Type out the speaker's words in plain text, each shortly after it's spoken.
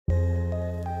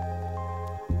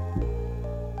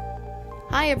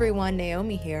Hi everyone,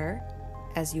 Naomi here.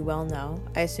 As you well know,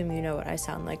 I assume you know what I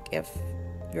sound like if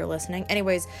you're listening.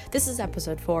 Anyways, this is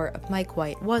episode 4 of Mike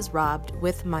White Was Robbed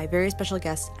with my very special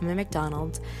guest, Emma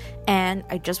McDonald. And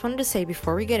I just wanted to say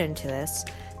before we get into this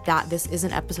that this is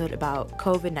an episode about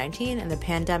COVID-19 and the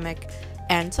pandemic.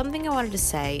 And something I wanted to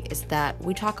say is that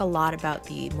we talk a lot about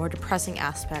the more depressing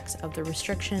aspects of the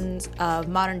restrictions of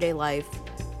modern day life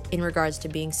in regards to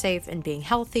being safe and being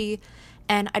healthy.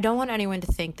 And I don't want anyone to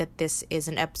think that this is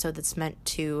an episode that's meant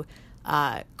to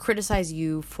criticize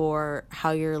you for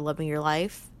how you're living your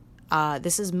life.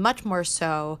 This is much more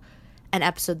so an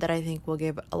episode that I think will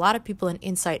give a lot of people an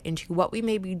insight into what we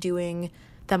may be doing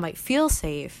that might feel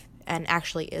safe and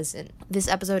actually isn't. This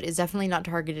episode is definitely not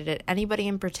targeted at anybody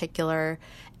in particular,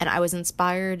 and I was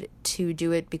inspired to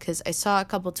do it because I saw a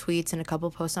couple tweets and a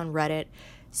couple posts on Reddit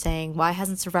saying, why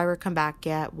hasn't Survivor come back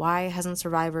yet? Why hasn't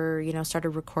Survivor,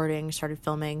 started recording, started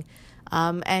filming?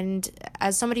 And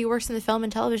as somebody who works in the film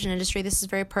and television industry, this is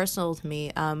very personal to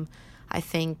me. I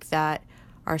think that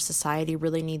our society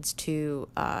really needs to,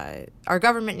 our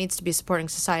government needs to be supporting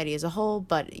society as a whole,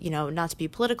 but, not to be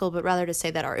political, but rather to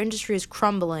say that our industry is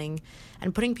crumbling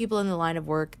and putting people in the line of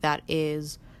work that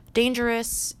is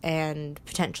dangerous and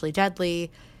potentially deadly,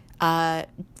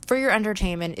 for your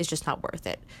entertainment is just not worth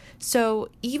it. So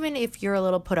even if you're a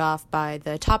little put off by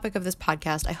the topic of this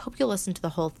podcast, I hope you'll listen to the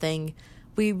whole thing.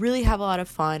 We really have a lot of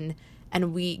fun,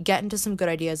 and we get into some good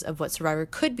ideas of what Survivor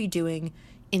could be doing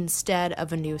instead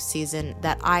of a new season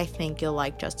that I think you'll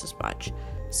like just as much.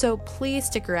 So please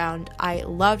stick around. I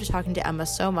loved talking to Emma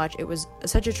so much. It was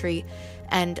such a treat.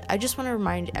 And I just want to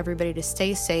remind everybody to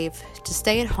stay safe, to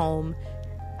stay at home.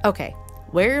 Okay,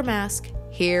 wear your mask.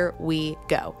 Here we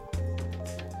go.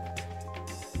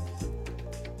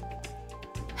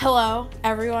 Hello,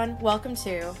 everyone. Welcome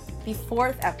to the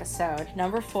 4th episode,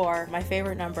 number 4, my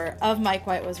favorite number, of Mike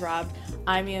White Was Robbed.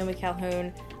 I'm Naomi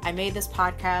Calhoun. I made this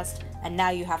podcast, and now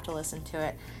you have to listen to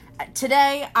it.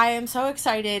 Today, I am so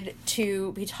excited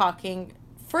to be talking,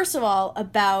 first of all,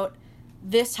 about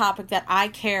this topic that I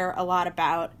care a lot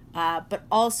about, but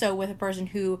also with a person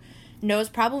who knows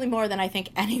probably more than I think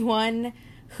anyone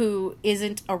who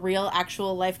isn't a real,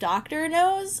 actual life doctor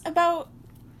knows about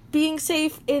being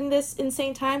safe in this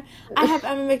insane time. I have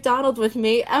Emma McDonald with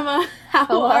me. Emma,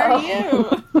 how are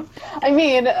you? I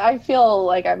mean, I feel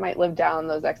like I might live down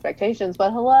those expectations,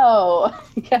 but hello.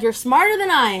 You're smarter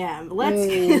than I am. Let's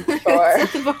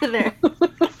set the bar there.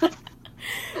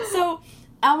 So,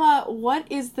 Emma,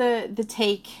 what is the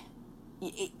take?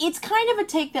 It's kind of a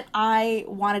take that I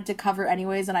wanted to cover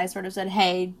anyways, and I sort of said,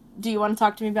 hey, do you want to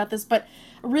talk to me about this? But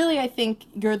really, I think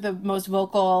you're the most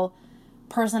vocal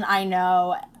person I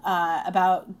know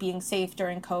about being safe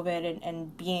during COVID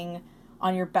and being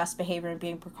on your best behavior and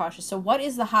being precautious. So what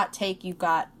is the hot take you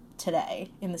got today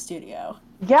in the studio?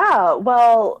 Yeah,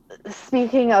 well,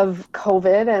 speaking of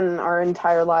COVID and our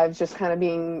entire lives just kind of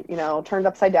being, turned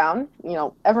upside down,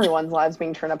 everyone's lives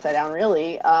being turned upside down,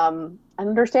 really,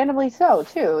 understandably so,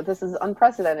 too. This is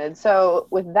unprecedented. So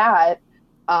with that,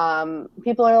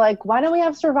 people are like, why don't we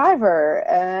have Survivor?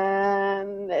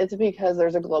 And it's because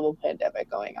there's a global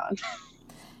pandemic going on.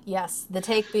 Yes, the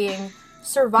take being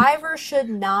Survivor should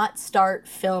not start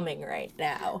filming right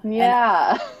now.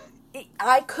 Yeah. And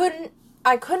I couldn't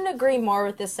agree more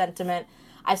with this sentiment.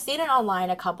 I've seen it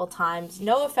online a couple times.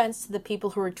 No offense to the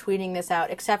people who are tweeting this out,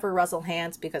 except for Russell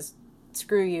Hantz, because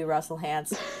screw you, Russell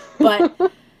Hantz.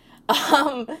 But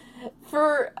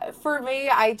for me,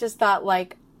 I just thought,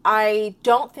 I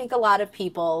don't think a lot of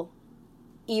people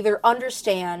either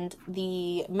understand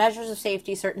the measures of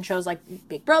safety certain shows like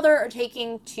Big Brother are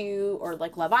taking to, or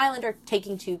like Love Island are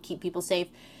taking to keep people safe,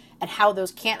 and how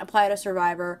those can't apply to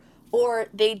Survivor, or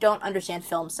they don't understand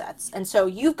film sets. And so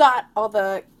you've got all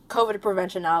the COVID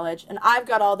prevention knowledge, and I've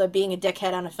got all the being a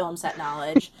dickhead on a film set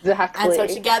knowledge. Exactly. And so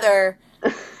together,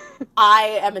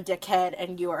 I am a dickhead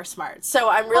and you are smart. So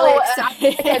I'm really excited.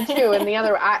 I'm a dickhead too. And the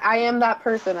other, I am that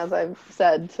person, as I've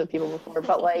said to people before.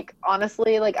 But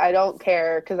honestly, I don't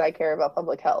care because I care about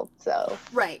public health. So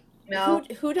right.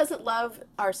 Who doesn't love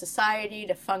our society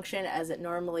to function as it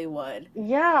normally would?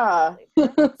 Yeah.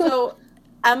 So,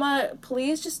 Emma,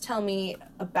 please just tell me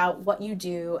about what you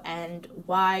do and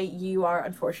why you are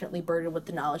unfortunately burdened with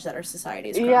the knowledge that our society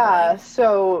is crumbling. Yeah.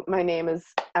 So my name is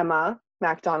Emma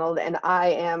McDonald, and I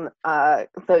am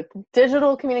the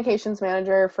digital communications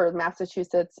manager for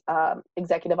Massachusetts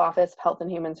Executive Office of Health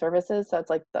and Human Services. So it's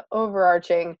the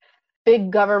overarching big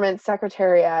government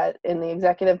secretariat in the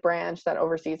executive branch that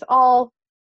oversees all,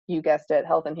 you guessed it,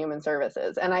 health and human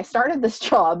services. And I started this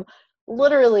job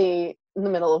literally in the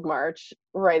middle of March,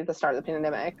 right at the start of the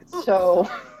pandemic. So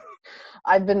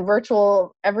I've been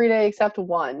virtual every day except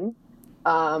one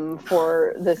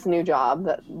for this new job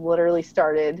that literally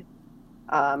started.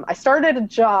 I started a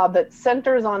job that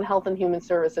centers on health and human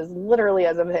services literally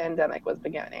as a pandemic was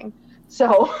beginning.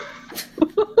 So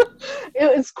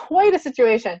it was quite a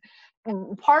situation.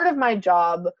 Part of my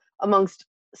job, amongst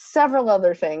several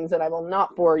other things that I will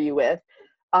not bore you with,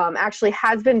 actually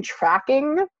has been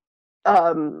tracking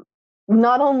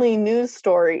not only news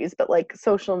stories, but like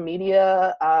social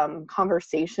media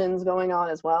conversations going on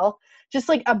as well, just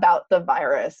like about the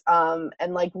virus,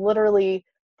 and like literally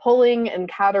pulling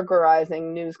and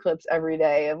categorizing news clips every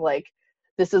day of like,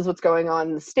 this is what's going on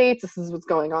in the States, this is what's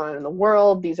going on in the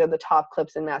world, these are the top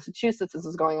clips in Massachusetts, this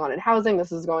is going on in housing,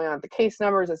 this is going on with the case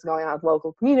numbers, this is going on with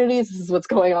local communities, this is what's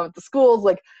going on with the schools,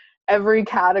 like every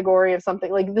category of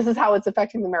something, like this is how it's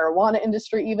affecting the marijuana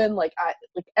industry, even like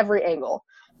every angle.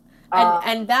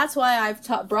 And that's why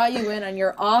I've brought you in on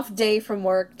your off day from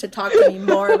work to talk to me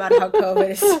more about how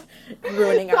COVID is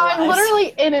ruining our lives. I'm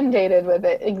literally inundated with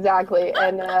it, exactly.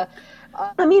 And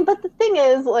I mean, but the thing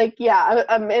is, like, yeah,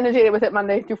 I'm inundated with it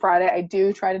Monday through Friday. I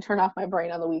do try to turn off my brain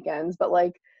on the weekends, but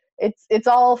like, it's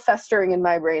all festering in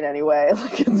my brain anyway.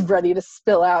 Like, it's ready to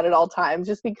spill out at all times,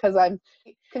 just because I'm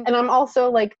also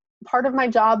like, part of my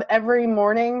job every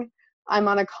morning, I'm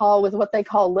on a call with what they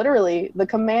call literally the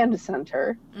command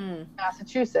center in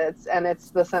Massachusetts. And it's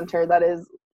the center that is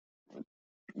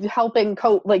helping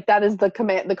that is the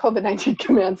COVID-19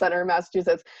 command center in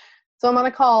Massachusetts. So I'm on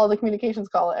a call, the communications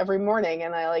call every morning,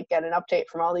 and I like get an update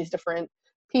from all these different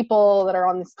people that are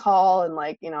on this call. And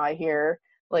like, I hear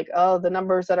like, oh, the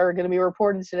numbers that are going to be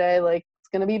reported today, like it's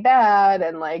going to be bad.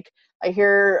 And like, I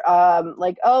hear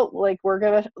like, oh, like we're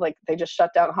going to, like, they just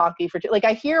shut down hockey for like,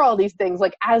 I hear all these things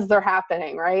like as they're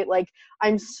happening, right? Like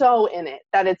I'm so in it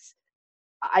that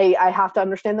I have to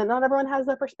understand that not everyone has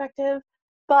that perspective,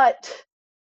 but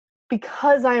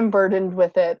because I'm burdened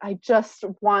with it, I just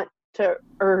want to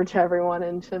urge everyone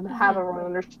and to have everyone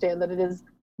understand that it is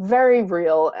very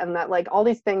real, and that like all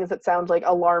these things that sound like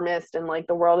alarmist and like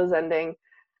the world is ending,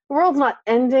 the world's not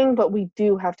ending, but we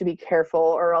do have to be careful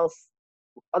or else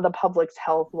the public's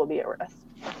health will be at risk.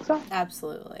 So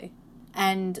absolutely.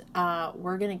 And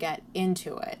we're gonna get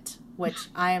into it, which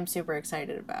I am super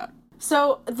excited about.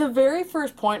 So the very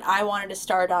first point I wanted to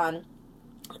start on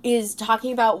is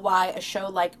talking about why a show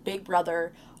like Big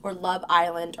Brother or Love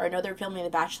Island, or I know they're filming The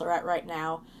Bachelorette right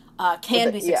now,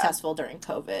 can be successful during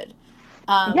COVID.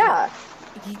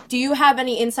 Do you have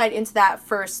any insight into that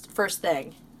first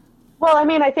thing? Well, I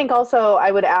mean, I think also I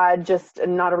would add just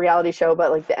not a reality show, but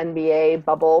like the NBA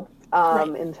bubble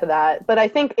into that. But I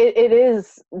think it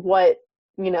is what,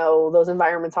 those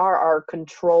environments are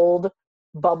controlled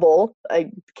bubble, a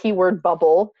keyword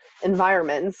bubble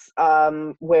environments,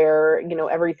 where,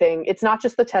 everything, it's not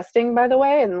just the testing, by the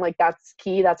way, and like that's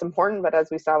key, that's important. But as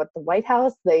we saw with the White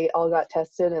House, they all got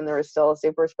tested and there was still a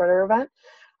super spreader event.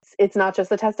 It's not just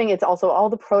the testing, it's also all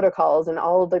the protocols and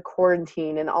all of the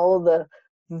quarantine and all of the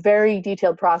very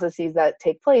detailed processes that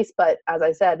take place, but as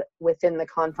I said, within the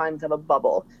confines of a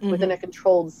bubble, within a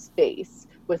controlled space,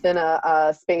 within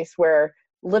a space where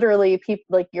literally people,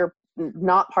 like, you're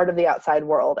not part of the outside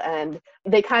world, and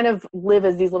they kind of live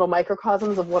as these little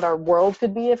microcosms of what our world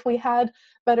could be if we had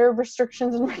better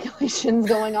restrictions and regulations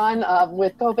going on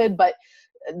with COVID. But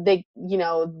they,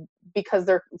 because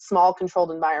they're small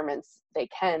controlled environments, they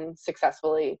can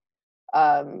successfully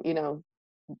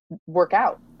work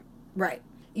out. Right.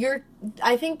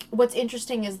 I think what's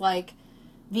interesting is like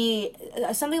the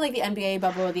something like the NBA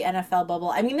bubble or the NFL bubble.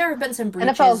 I mean, there have been some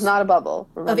breaches. NFL is not a bubble.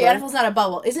 Remember? Oh, the NFL is not a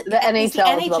bubble. Is it the NHL? Is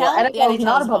a bubble. NFL is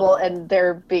not a bubble, and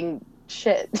they're being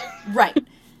shit. Right.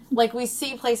 Like, we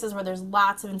see places where there's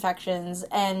lots of infections,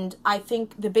 and I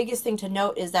think the biggest thing to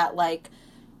note is that, like,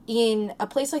 in a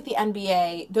place like the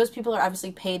NBA, those people are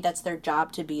obviously paid. That's their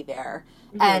job to be there,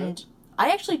 and I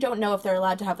actually don't know if they're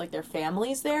allowed to have, like, their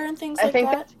families there and things like that.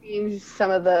 I think they changed some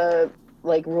of the,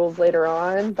 like, rules later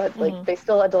on, but, like, they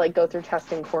still had to, like, go through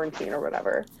testing, quarantine, or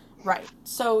whatever. Right.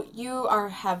 So you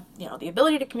have, the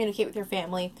ability to communicate with your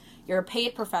family. You're a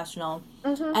paid professional.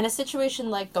 And a situation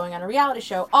like going on a reality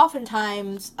show,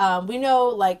 oftentimes, we know,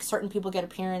 like, certain people get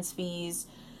appearance fees,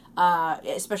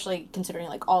 especially considering,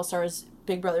 like, All-Stars,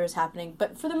 Big Brother is happening.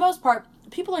 But for the most part,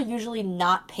 people are usually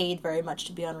not paid very much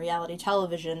to be on reality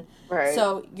television. Right.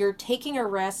 So you're taking a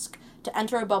risk to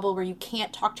enter a bubble where you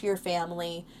can't talk to your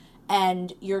family,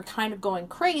 and you're kind of going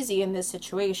crazy in this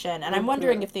situation. And I'm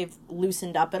wondering if they've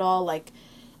loosened up at all, like,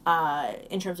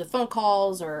 in terms of phone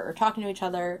calls or talking to each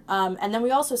other. And then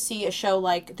we also see a show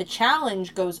like The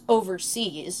Challenge goes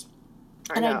overseas.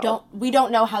 We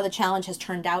don't know how The Challenge has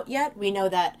turned out yet. We know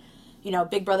that,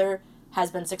 Big Brother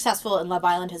has been successful and Love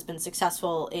Island has been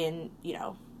successful in, you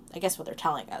know, I guess what they're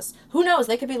telling us. Who knows?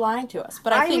 They could be lying to us.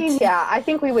 But I think... mean, yeah, I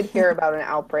think we would hear about an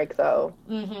outbreak, though,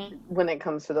 when it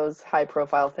comes to those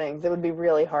high-profile things. It would be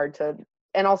really hard to...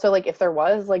 And also, like, if there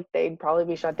was, like, they'd probably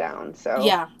be shut down, so...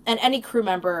 Yeah, and any crew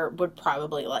member would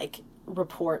probably, like,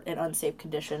 report an unsafe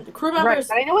condition. The crew members...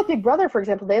 Right, I know with Big Brother, for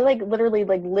example, they, like, literally,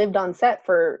 like, lived on set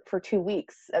for 2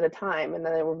 weeks at a time, and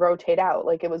then they would rotate out.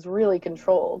 Like, it was really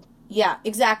controlled. Yeah,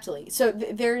 exactly. So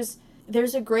there's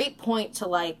a great point to,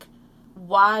 like,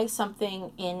 why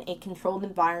something in a controlled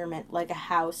environment like a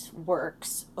house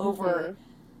works over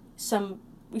some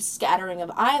scattering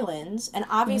of islands. And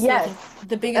obviously, yes. I think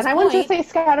the biggest and I wouldn't just say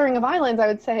scattering of islands, I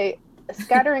would say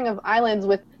scattering of islands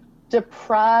with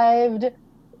deprived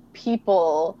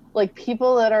people, like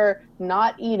people that are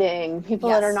not eating, people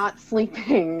that are not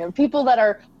sleeping, people that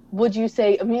are, would you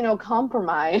say,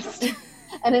 immunocompromised.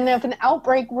 And then if an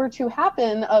outbreak were to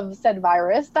happen of said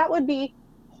virus, that would be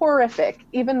horrific,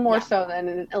 even more so than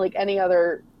in, like, any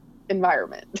other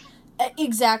environment.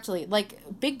 Exactly.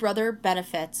 Like, Big Brother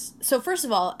benefits. So first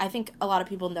of all, I think a lot of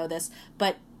people know this,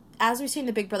 but as we see in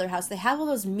the Big Brother house, they have all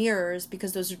those mirrors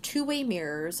because those are two-way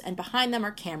mirrors, and behind them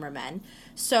are cameramen.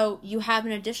 So you have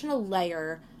an additional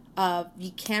layer of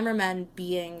the cameramen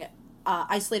being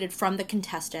isolated from the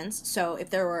contestants. So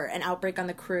if there were an outbreak on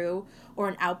the crew or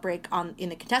an outbreak in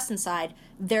the contestant side,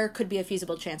 there could be a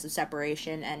feasible chance of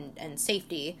separation and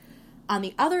safety. On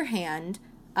the other hand,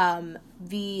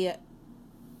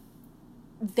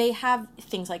 they have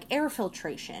things like air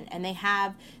filtration, and they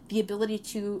have the ability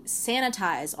to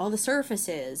sanitize all the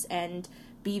surfaces and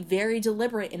be very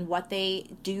deliberate in what they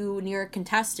do near a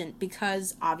contestant,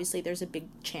 because obviously there's a big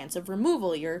chance of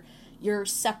removal. You're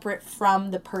separate from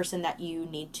the person that you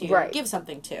need to give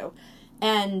something to.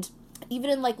 And even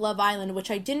in, like, Love Island,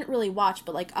 which I didn't really watch,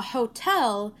 but, like, a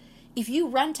hotel, if you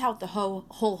rent out the whole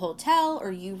hotel,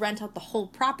 or you rent out the whole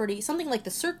property, something like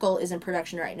The Circle is in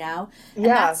production right now, and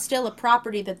that's still a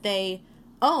property that they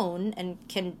own and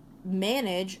can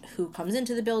manage who comes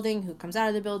into the building, who comes out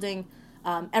of the building,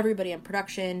 everybody in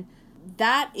production.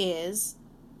 That is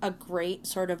a great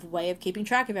sort of way of keeping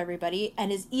track of everybody,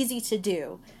 and is easy to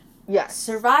do. Yes.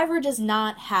 Survivor does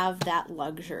not have that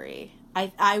luxury.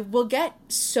 I will get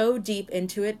so deep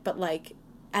into it, but, like,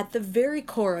 at the very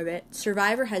core of it,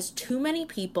 Survivor has too many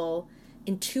people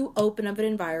in too open of an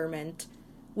environment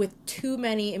with too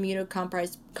many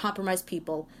immunocompromised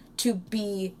people to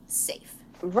be safe.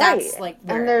 Right. That's, like,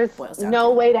 and there's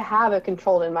no way to have a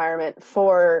controlled environment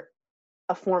for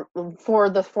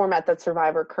the format that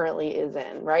Survivor currently is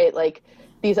in, right? Like,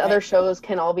 these other shows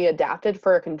can all be adapted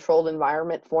for a controlled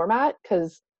environment format,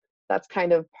 because that's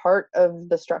kind of part of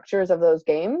the structures of those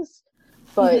games.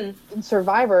 But in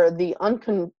Survivor, the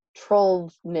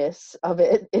uncontrolledness of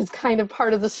it is kind of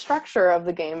part of the structure of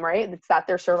the game, right? It's that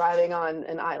they're surviving on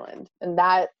an island. And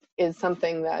that is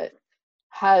something that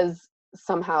has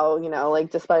somehow, you know,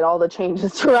 like, despite all the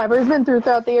changes Survivor's been through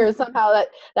throughout the years, somehow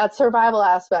that survival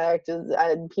aspect is,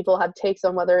 and people have takes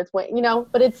on whether it's, you know,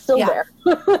 but it's still there.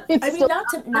 It's still not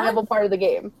a viable part of the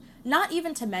game. Not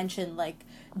even to mention, like,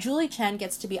 Julie Chen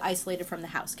gets to be isolated from the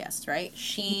house guests, right?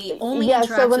 She only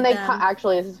interacts so when with they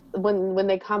them. when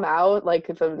they come out, like,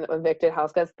 if an evicted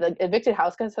house guest, the evicted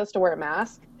house guest has to wear a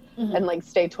mask and, like,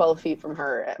 stay 12 feet from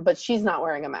her, but she's not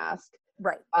wearing a mask,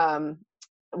 right?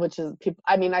 Which is, people,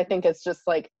 I mean, I think it's just,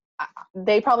 like,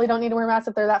 they probably don't need to wear masks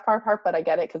if they're that far apart, but I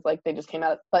get it, because, like, they just came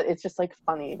out, but it's just, like,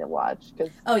 funny to watch,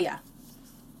 because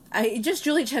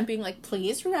Julie Chen being like,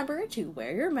 please remember to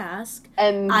wear your mask.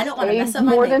 And I don't want to mess up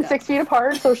my more makeup. than 6 feet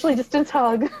apart, socially distanced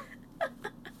hug.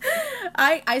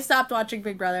 I stopped watching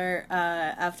Big Brother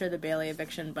after the Bailey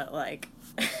eviction, but, like...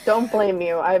 Don't blame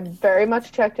you. I've very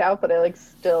much checked out, but I'm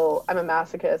a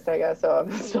masochist, I guess, so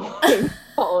I'm still, like,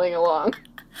 following along.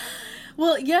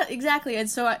 Well, yeah, exactly. And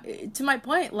so, to my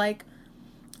point, like,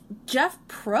 Jeff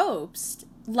Probst,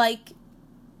 like...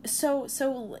 So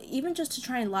even just to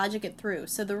try and logic it through,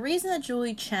 so the reason that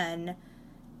Julie Chen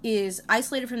is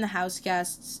isolated from the house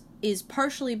guests is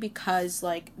partially because,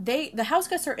 like, the house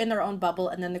guests are in their own bubble,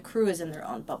 and then the crew is in their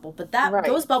own bubble, but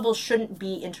those bubbles shouldn't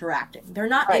be interacting. They're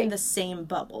not in the same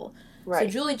bubble. Right.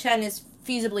 So Julie Chen is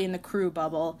feasibly in the crew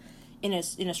bubble in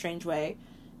a strange way.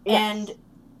 Yes. And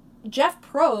Jeff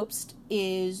Probst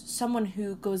is someone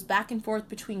who goes back and forth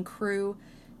between crew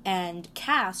and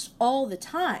cast all the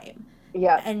time.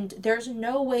 Yeah. And there's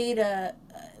no way to,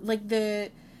 like,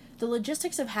 the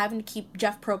logistics of having to keep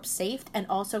Jeff Probst safe and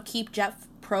also keep Jeff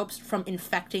Probst from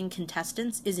infecting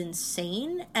contestants is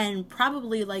insane and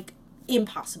probably, like,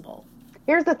 impossible.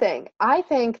 Here's the thing. I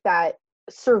think that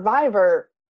Survivor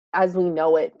as we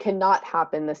know it cannot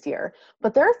happen this year.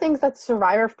 But there are things that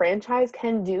Survivor franchise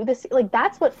can do this, like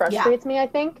that's what frustrates me, I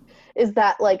think, is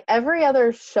that like every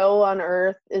other show on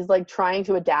earth is like trying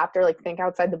to adapt or like think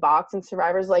outside the box, and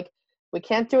Survivor's like, we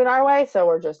can't do it our way, so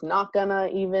we're just not gonna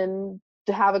even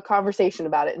to have a conversation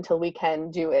about it until we can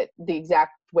do it the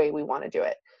exact way we want to do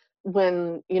it.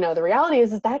 When, you know, the reality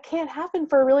is that can't happen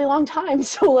for a really long time.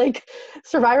 So like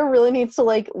Survivor really needs to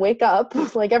like wake up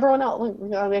like everyone else.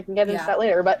 I can get into that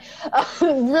later, but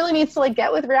really needs to like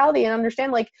get with reality and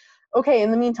understand like, okay, in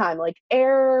the meantime, like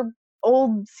air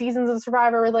old seasons of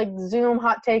Survivor with like Zoom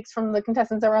hot takes from the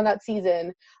contestants that were on that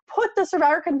season, put the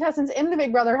Survivor contestants in the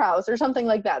Big Brother house or something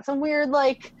like that. Some weird,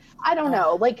 like, I don't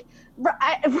know, like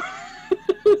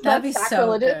that'd be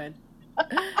so good.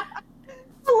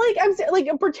 Like I'm like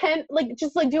pretend like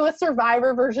just like do a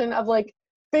Survivor version of like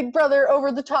Big Brother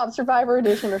over the top Survivor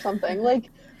edition or something, like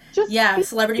just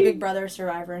Celebrity Big Brother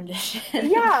Survivor edition.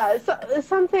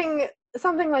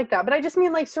 Something like that. But I just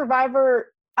mean like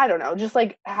Survivor, I don't know, just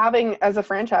like having as a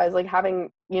franchise, like having,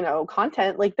 you know,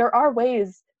 content, like there are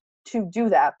ways to do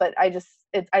that, but I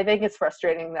think it's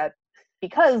frustrating that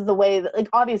because the way that, like,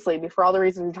 obviously for all the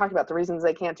reasons we talked about, the reasons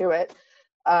they can't do it,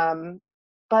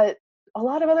 but a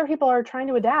lot of other people are trying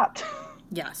to adapt.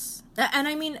 Yes. And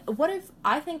I mean,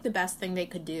 I think the best thing they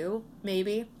could do,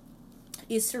 maybe,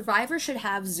 is Survivor should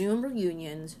have Zoom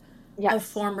reunions of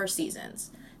former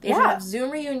seasons. They should have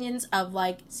Zoom reunions of,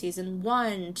 like, season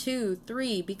 1, 2,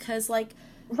 3, because, like...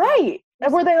 Right.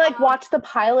 Where they, like, watch the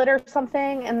pilot or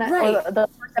something, and that, or the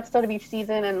first episode of each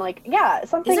season, and, like,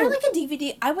 something... Is there, like, a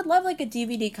DVD? I would love, like, a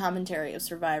DVD commentary of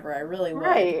Survivor. I really would.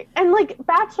 Right. And, like,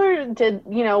 Bachelor did,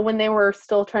 you know, when they were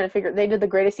still trying to they did the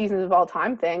greatest seasons of all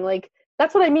time thing. Like,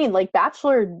 that's what I mean. Like,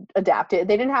 Bachelor adapted.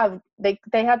 They didn't have... They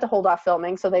had to hold off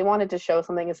filming, so they wanted to show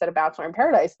something instead of Bachelor in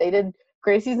Paradise. They did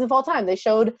greatest seasons of all time. They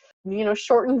showed, you know,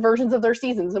 shortened versions of their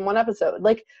seasons in one episode.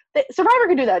 Like, Survivor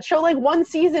could do that. Show, like, one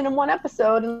season in one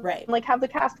episode and, like, have the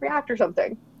cast react or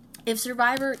something. If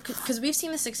Survivor... Because we've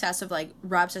seen the success of, like,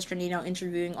 Rob Cesternino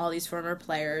interviewing all these former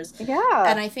players. Yeah.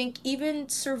 And I think even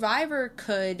Survivor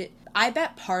could... I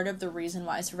bet part of the reason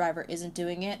why Survivor isn't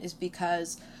doing it is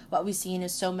because what we've seen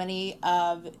is so many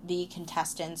of the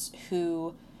contestants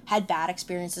who had bad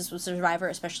experiences with Survivor,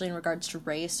 especially in regards to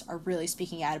race, are really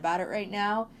speaking out about it right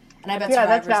now. And I bet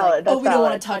Survivor's like, we don't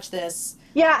want to touch this.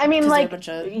 Yeah, I mean, like,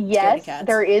 yes,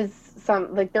 there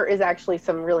is actually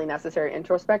some really necessary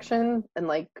introspection and,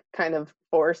 like, kind of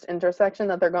forced introspection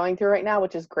that they're going through right now,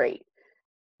 which is great.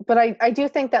 But I do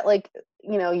think that, like,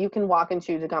 you know, you can walk and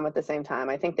chew gum at the same time.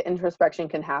 I think the introspection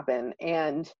can happen,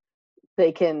 and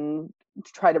they can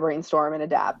try to brainstorm and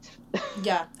adapt.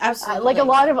 Yeah, absolutely. Like a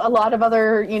lot of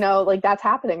other, you know, like that's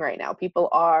happening right now. People,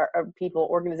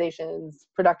 organizations,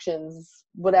 productions,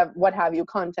 whatever, what have you,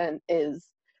 content is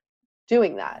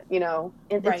doing that, you know.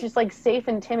 It's just like safe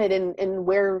and timid in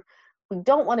where we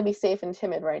don't want to be safe and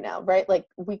timid right now, right? Like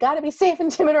we got to be safe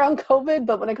and timid around COVID,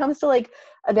 but when it comes to like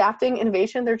adapting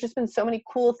innovation, there's just been so many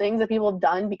cool things that people have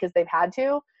done because they've had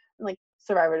to. And, like,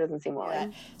 Survivor doesn't seem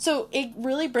willing. Yeah. So it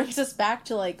really brings us back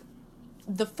to like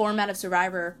the format of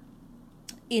Survivor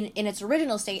in its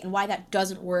original state and why that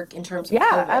doesn't work in terms of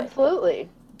COVID. Absolutely.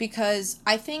 Because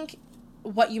I think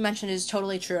what you mentioned is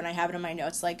totally true, and I have it in my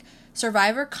notes. Like,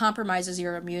 Survivor compromises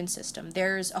your immune system.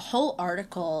 There's a whole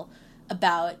article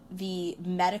about the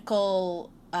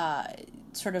medical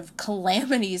sort of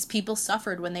calamities people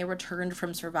suffered when they returned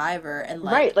from Survivor, and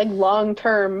like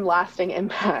long-term lasting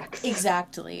impacts.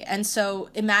 Exactly. And so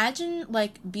imagine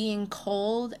like being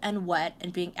cold and wet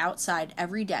and being outside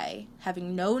every day,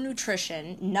 having no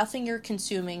nutrition, nothing you're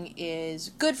consuming is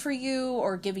good for you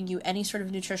or giving you any sort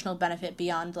of nutritional benefit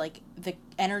beyond like the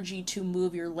energy to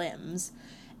move your limbs,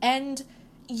 and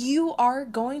you are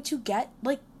going to get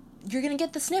you're going to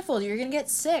get the sniffles, you're going to get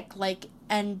sick,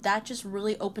 and that just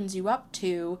really opens you up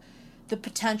to the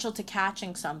potential to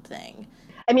catching something.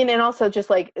 I mean, and also just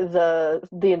like the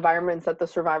environments that the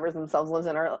survivors themselves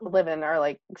live in are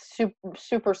like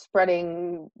super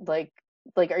spreading, like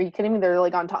are you kidding me? They're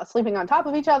like sleeping on top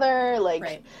of each other.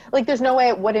 Like there's no way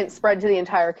it wouldn't spread to the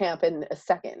entire camp in a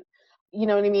second. You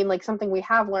know what I mean? Like something we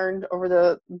have learned over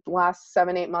the last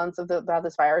 7-8 months about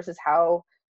this virus is how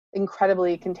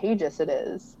incredibly contagious it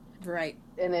is. Right.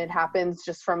 And it happens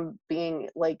just from being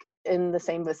like in the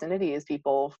same vicinity as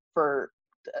people for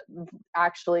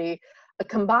actually a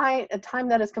time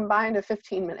that is combined of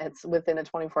 15 minutes within a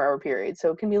 24-hour period.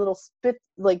 So it can be little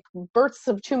bursts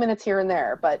of 2 minutes here and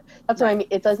there, but that's what I mean.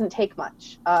 It doesn't take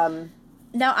much.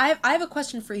 Now I have a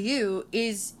question for you.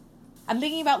 I'm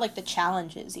thinking about like the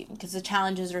challenges, even because the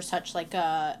challenges are such like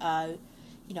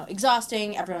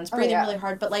exhausting. Everyone's breathing really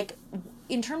hard, but like,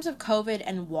 in terms of COVID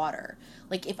and water,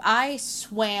 like if I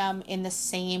swam in the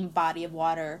same body of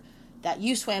water that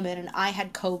you swam in and I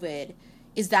had COVID,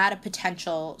 is that a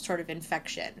potential sort of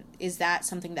infection? Is that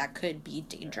something that could be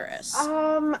dangerous?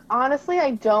 Honestly,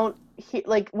 I don't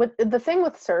like with the thing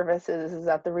with surfaces is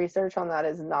that the research on that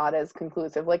is not as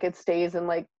conclusive. Like it stays in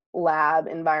like lab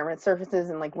environment surfaces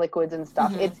and like liquids and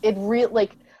stuff. Mm-hmm.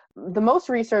 Like the most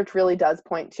research really does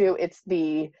point to it's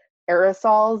the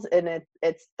aerosols and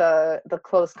it's the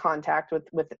close contact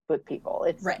with people.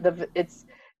 It's right.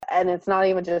 And it's not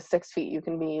even just 6 feet. You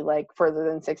can be like further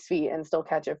than 6 feet and still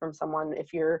catch it from someone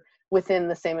if you're within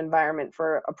the same environment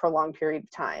for a prolonged period of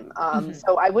time.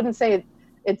 So I wouldn't say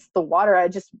it's the water. I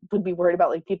just would be worried about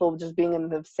like people just being in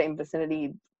the same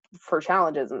vicinity for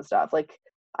challenges and stuff. Like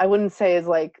I wouldn't say is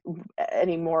like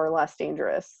any more or less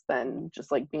dangerous than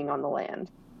just like being on the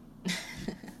land.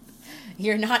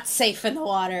 You're not safe in the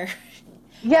water.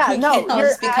 Yeah, no,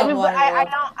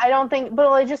 I don't think, but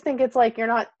I just think it's like you're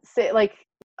not like.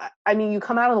 I mean, you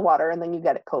come out of the water and then you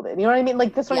get it COVID. You know what I mean?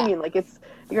 Like that's what I mean. Like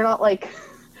you're not like.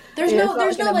 There's no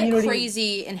like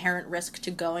crazy inherent risk to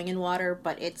going in water,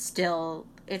 but it's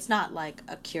not like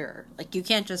a cure. Like you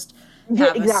can't just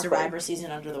have a Survivor season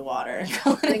under the water.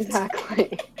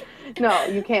 Exactly. No,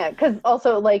 you can't. Because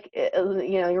also like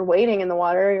you're wading in the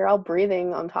water, you're all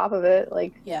breathing on top of it.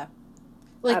 Like yeah.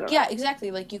 Like yeah, exactly.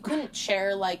 Like you couldn't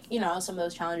share like some of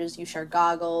those challenges. You share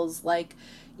goggles. Like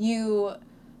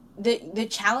the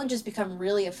challenges become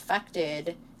really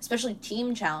affected, especially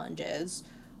team challenges,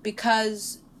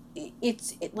 because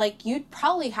it's like you'd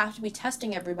probably have to be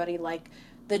testing everybody like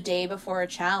the day before a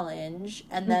challenge,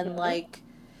 and then like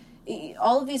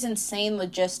all of these insane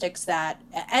logistics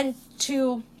and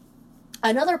to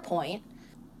another point,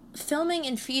 filming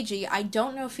in Fiji, I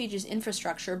don't know Fiji's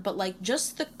infrastructure, but like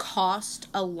just the cost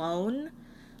alone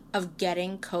of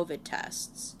getting COVID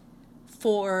tests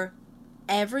for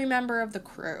every member of the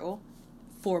crew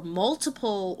for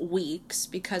multiple weeks,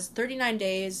 because 39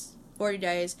 days, 40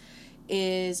 days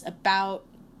is about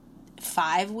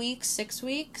 5 weeks, 6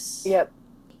 weeks. Yep.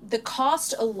 The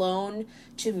cost alone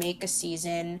to make a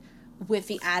season with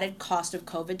the added cost of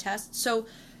COVID tests. So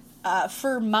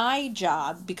for my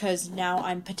job, because now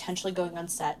I'm potentially going on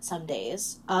set some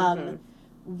days,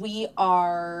 we're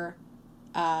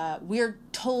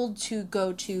told to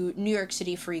go to New York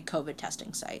City free COVID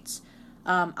testing sites.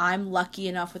 I'm lucky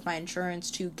enough with my insurance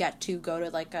to get to go to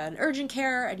like an urgent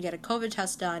care and get a COVID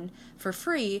test done for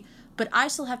free, but I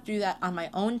still have to do that on my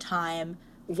own time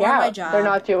for my job. They're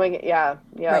not doing it. Yeah.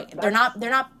 Right. They're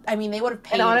not, I mean, they would have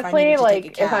paid. And honestly,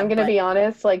 like, if I'm going to be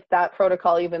honest, like that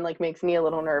protocol even like makes me a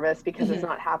little nervous because it's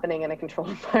not happening in a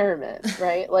controlled environment,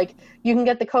 right? Like you can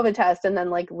get the COVID test and then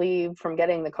like leave from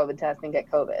getting the COVID test and get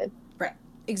COVID. Right.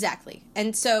 Exactly.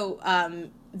 And so,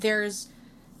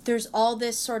 there's all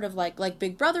this sort of like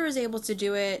Big Brother is able to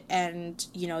do it, and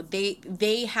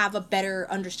they have a better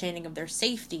understanding of their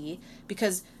safety,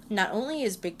 because not only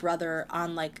is Big Brother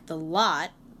on like the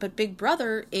lot, but Big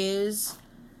Brother is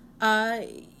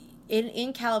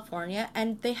in California,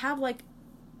 and they have like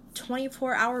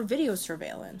 24-hour video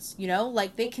surveillance,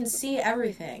 like they can see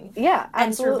everything. Yeah,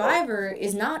 absolutely. And Survivor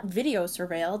is not video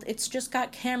surveilled, it's just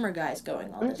got camera guys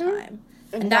going all the time.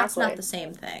 Exactly. And that's not the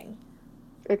same thing.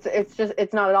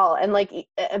 It's not at all. And like,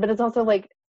 but it's also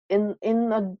like in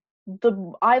the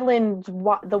island,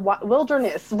 the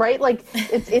wilderness, right? Like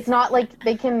it's not like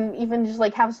they can even just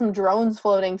like have some drones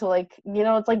floating to like,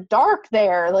 it's like dark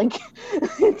there. Like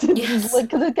it's like,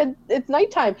 cause it's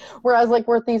nighttime. Whereas like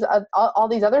with these, all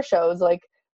these other shows, like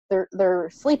they're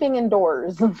sleeping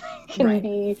indoors and they can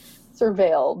be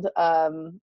surveilled.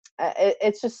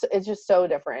 It's just so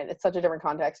different. It's such a different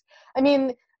context. I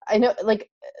mean, I know, like,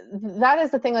 that is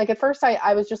the thing. Like, at first,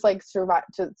 I was just, like,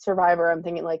 Survivor, I'm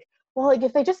thinking, like, well, like,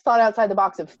 if they just thought outside the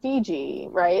box of Fiji,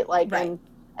 right? Like, and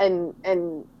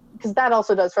because that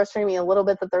also does frustrate me a little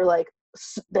bit that they're, like,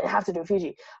 they have to do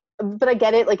Fiji. But I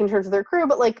get it, like, in terms of their crew,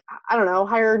 but, like, I don't know,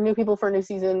 hire new people for a new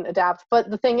season, adapt.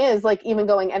 But the thing is, like, even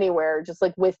going anywhere, just,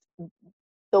 like, with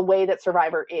the way that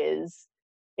Survivor is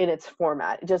in its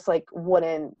format, it just, like,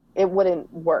 wouldn't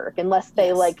work unless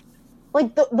they, like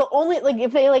the only, like,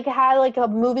 if they like had like a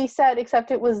movie set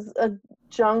except it was a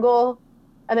jungle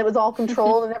and it was all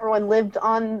controlled and everyone lived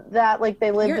on that, like they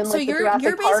lived in like the Jurassic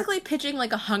you're Park. basically pitching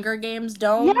like a Hunger Games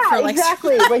dome. Yeah, for, like,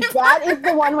 exactly. Like that is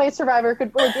the one way Survivor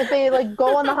could, like, if they like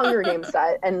go on the Hunger Games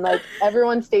set and like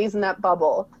everyone stays in that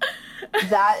bubble,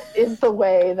 that is the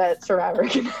way that Survivor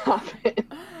can happen.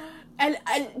 And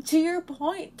to your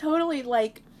point, totally,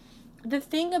 like the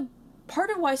thing. Part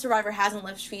of why Survivor hasn't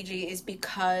left Fiji is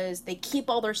because they keep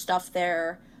all their stuff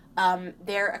there.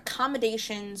 Their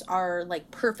accommodations are like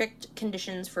perfect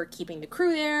conditions for keeping the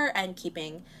crew there and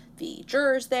keeping the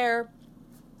jurors there.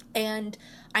 And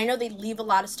I know they leave a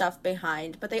lot of stuff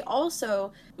behind, but they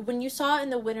also, when you saw in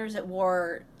the Winners at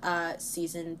War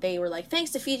season, they were like,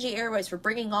 thanks to Fiji Airways for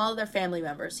bringing all of their family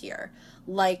members here.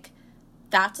 Like,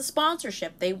 that's a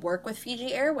sponsorship. They work with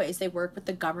Fiji Airways. They work with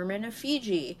the government of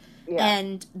Fiji. Yeah.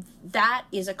 And that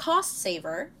is a cost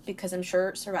saver, because I'm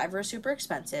sure Survivor is super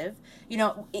expensive. You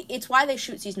know, it's why they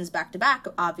shoot seasons back to back,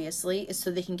 obviously, is so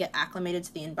they can get acclimated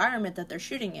to the environment that they're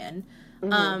shooting in.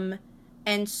 Mm-hmm.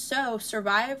 And so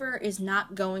Survivor is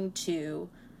not going to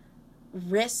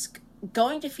risk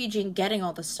going to Fiji and getting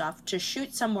all the stuff to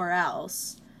shoot somewhere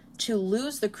else, to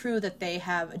lose the crew that they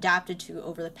have adapted to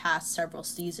over the past several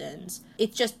seasons.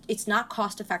 It's not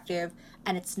cost effective,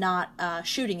 and it's not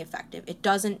shooting effective. It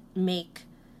doesn't make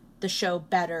the show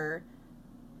better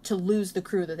to lose the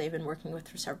crew that they've been working with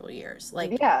for several years.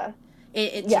 Like, yeah,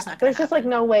 it's just not gonna There's happen. Just like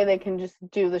no way they can just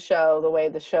do the show the way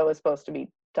the show is supposed to be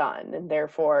done, and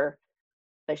therefore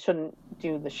they shouldn't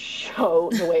do the show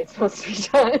the way it's supposed to be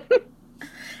done.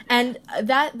 And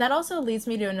that also leads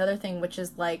me to another thing, which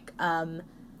is like,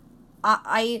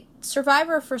 I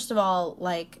Survivor, first of all,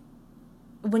 like,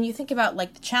 when you think about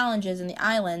like the challenges in the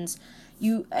islands,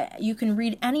 you can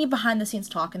read any behind the scenes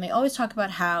talk, and they always talk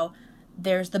about how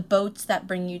there's the boats that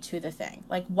bring you to the thing.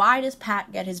 Like, why does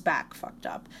Pat get his back fucked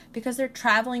up? Because they're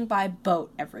traveling by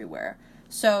boat everywhere.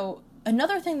 So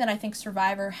another thing that I think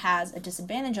Survivor has a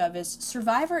disadvantage of is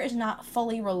Survivor is not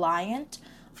fully reliant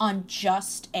on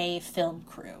just a film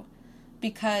crew.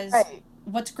 Because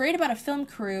what's great about a film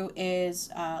crew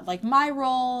is, like my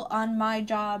role on my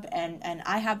job, and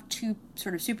I have two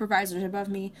sort of supervisors above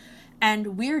me,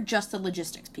 and we're just the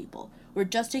logistics people. We're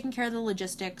just taking care of the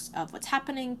logistics of what's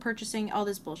happening, purchasing, all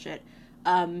this bullshit.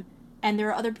 And there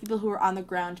are other people who are on the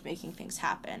ground making things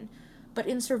happen. But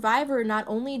in Survivor, not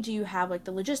only do you have, like,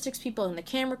 the logistics people and the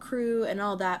camera crew and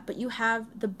all that, but you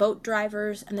have the boat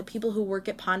drivers and the people who work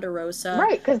at Ponderosa.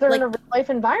 Right, because they're in a real-life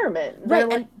environment. They're,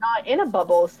 right, not in a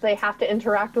bubble, so they have to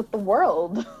interact with the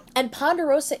world. And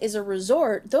Ponderosa is a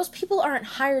resort. Those people aren't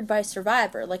hired by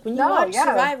Survivor. Like, when you watch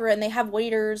Survivor and they have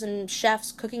waiters and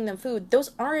chefs cooking them food,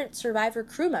 those aren't Survivor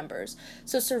crew members.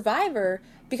 So Survivor,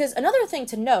 because another thing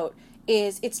to note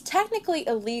is it's technically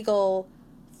illegal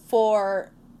for,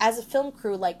 as a film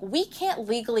crew, like, we can't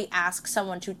legally ask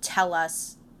someone to tell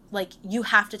us, like, you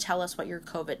have to tell us what your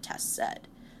COVID test said.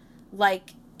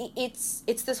 Like, it's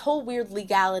this whole weird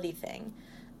legality thing.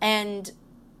 And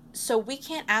so we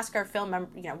can't ask our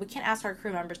we can't ask our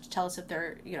crew members to tell us if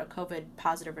they're, COVID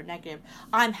positive or negative.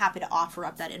 I'm happy to offer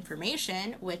up that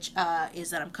information, which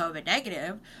is that I'm COVID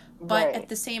negative. But at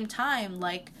the same time,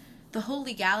 like, the whole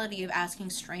legality of asking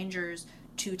strangers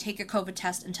to take a COVID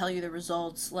test and tell you the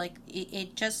results, like,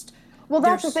 it just... Well,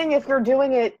 that's the thing, if you're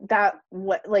doing it that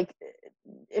way, like,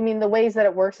 I mean, the ways that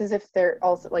it works is if they're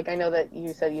also, like, I know that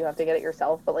you said you have to get it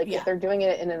yourself, but, like, if they're doing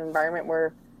it in an environment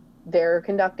where they're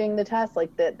conducting the test, like,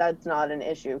 that's not an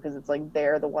issue, because it's, like,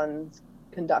 they're the ones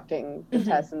conducting the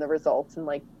test and the results, and,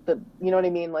 like, you know what I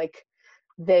mean? Like,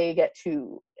 they get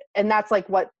to... And that's, like,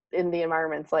 what in the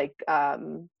environments like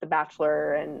The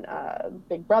Bachelor and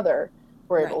Big Brother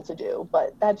were able to do,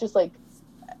 but that just, like,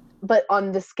 but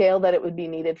on the scale that it would be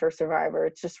needed for Survivor,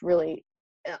 it's just really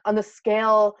on the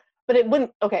scale, but it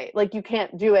wouldn't, like, you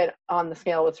can't do it on the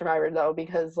scale with Survivor, though,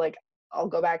 because, like, I'll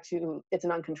go back to, it's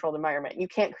an uncontrolled environment. You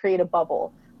can't create a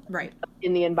bubble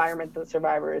in the environment that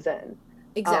Survivor is in.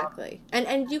 Exactly.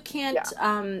 And you can't,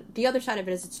 the other side of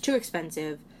it is it's too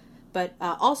expensive, but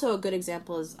also a good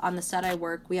example is on the set I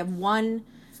work, we have one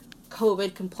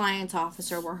COVID compliance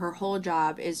officer where her whole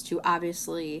job is to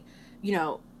obviously,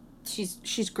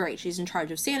 she's great. She's in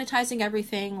charge of sanitizing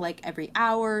everything, like, every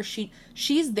hour.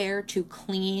 She's there to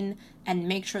clean and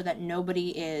make sure that nobody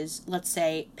is, let's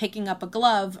say, picking up a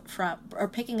glove or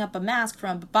picking up a mask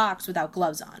from a box without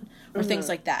gloves on, or things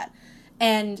like that.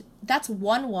 And that's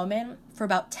one woman for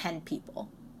about 10 people.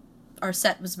 Our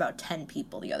set was about 10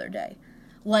 people the other day.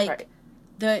 Like,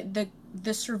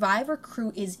 the Survivor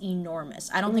crew is enormous.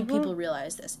 I don't think people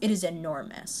realize this. It is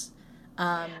enormous.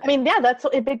 I mean, that's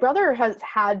Big Brother has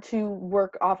had to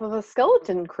work off of a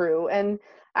skeleton crew, and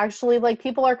actually, like,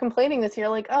 people are complaining this year,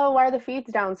 like, oh, why are the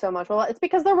feeds down so much? Well, it's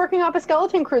because they're working off a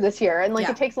skeleton crew this year, and, like,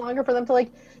 it takes longer for them to,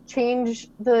 like, change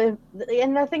and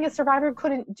the thing is, Survivor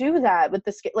couldn't do that with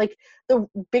the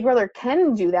Big Brother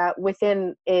can do that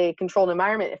within a controlled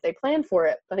environment if they plan for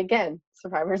it, but again,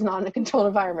 Survivor's not in a controlled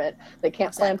environment. They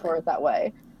can't plan for it that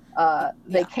way.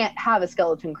 They can't have a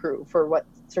skeleton crew for what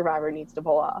Survivor needs to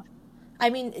pull off. I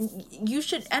mean,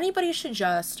 anybody should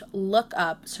just look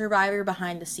up Survivor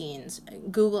behind the scenes,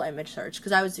 Google image search,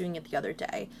 because I was doing it the other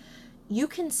day. You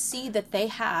can see that they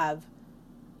have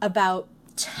about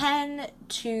 10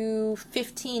 to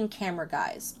 15 camera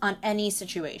guys on any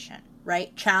situation,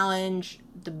 right? Challenge,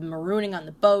 the marooning on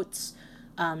the boats,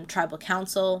 tribal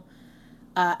council.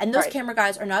 And those camera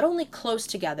guys are not only close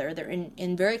together, they're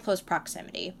in very close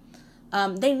proximity.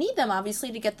 They need them,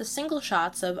 obviously, to get the single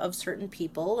shots of certain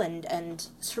people, and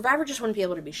Survivor just wouldn't be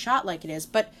able to be shot like it is.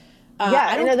 But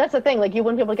I know that's the thing. Like, you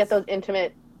wouldn't be able to get those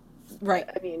intimate. Right.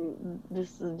 I mean,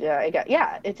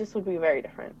 it just would be very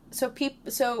different.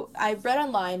 So I read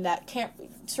online that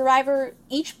Survivor,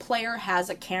 each player has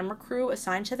a camera crew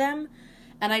assigned to them,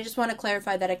 and I just want to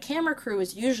clarify that a camera crew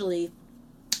is usually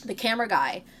the camera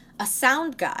guy, a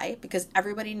sound guy, because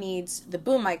everybody needs the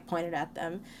boom mic pointed at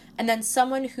them, and then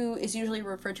someone who is usually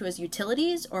referred to as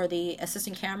utilities or the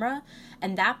assistant camera,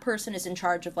 and that person is in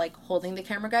charge of, like, holding the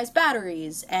camera guy's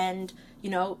batteries and, you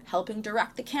know, helping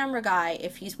direct the camera guy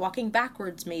if he's walking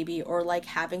backwards maybe, or, like,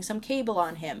 having some cable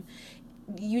on him.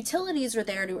 Utilities are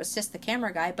there to assist the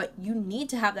camera guy, but you need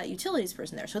to have that utilities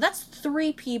person there. So that's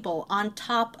 3 people on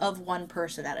top of one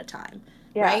person at a time.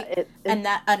 Yeah, right? And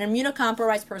that an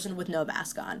immunocompromised person with no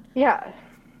mask on. Yeah.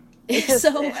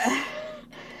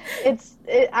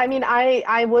 I mean,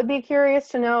 I would be curious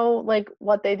to know, like,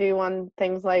 what they do on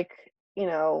things like, you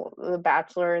know, The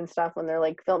Bachelor and stuff when they're,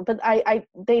 like, filmed. But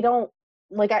they don't,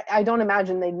 like, I don't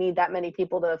imagine they need that many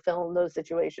people to film those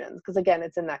situations. Because, again,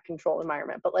 it's in that controlled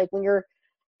environment. But, like, when you're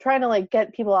trying to, like,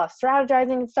 get people off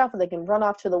strategizing and stuff, and they can run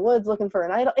off to the woods looking for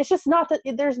an idol, it's just not that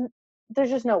there's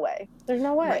just no way. There's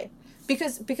no way. Right.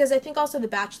 Because I think also The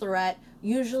Bachelorette,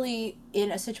 usually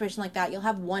in a situation like that, you'll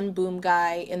have one boom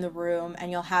guy in the room and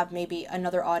you'll have maybe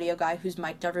another audio guy who's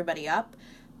mic'd everybody up.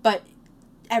 But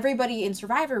everybody in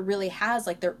Survivor really has,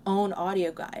 like, their own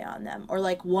audio guy on them, or,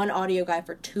 like, one audio guy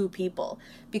for 2 people,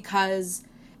 because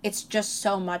it's just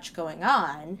so much going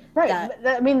on. Right.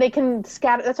 I mean, they can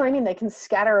scatter. That's what I mean. They can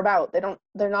scatter about.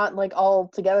 They're not, like, all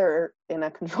together in a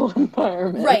controlled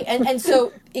environment. Right. And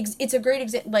so it's a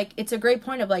great it's a great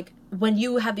point of, like, when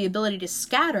you have the ability to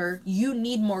scatter, you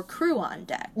need more crew on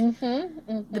deck. The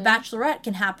Bachelorette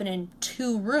can happen in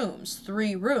 2 rooms,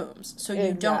 3 rooms. So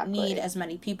you don't need as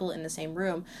many people in the same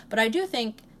room. But I do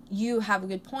think you have a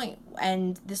good point.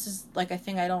 And this is, like, a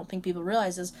thing I don't think people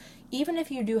realize is, even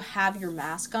if you do have your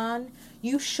mask on,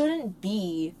 you shouldn't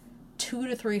be 2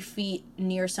 to 3 feet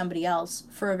near somebody else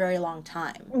for a very long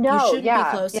time. No, you shouldn't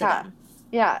be close to them.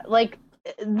 Yeah, like,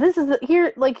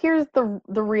 here's the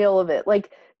real of it.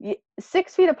 Like,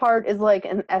 6 feet apart is, like,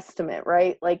 an estimate,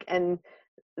 right? Like, and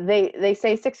they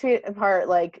say 6 feet apart,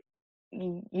 like,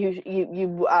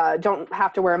 you don't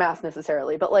have to wear a mask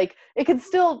necessarily, but, like, it can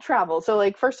still travel. So,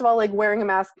 like, first of all, like, wearing a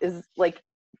mask is, like,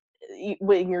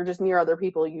 when you're just near other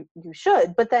people, you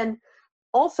should. But then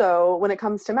also, when it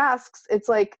comes to masks, it's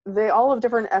like they all have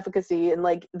different efficacy, and,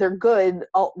 like, they're good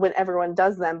when everyone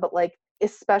does them, but, like,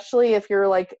 especially if you're,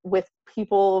 like, with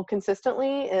people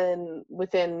consistently and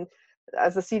within,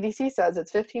 as the CDC says,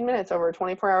 it's 15 minutes over a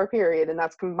 24-hour period, and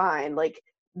that's combined, like,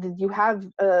 you have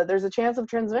there's a chance of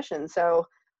transmission, so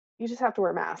you just have to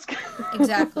wear a mask.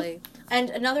 Exactly. And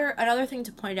another thing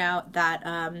to point out that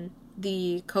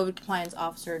the COVID compliance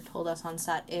officer told us on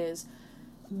set is,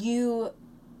 you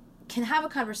can have a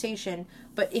conversation,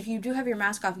 but if you do have your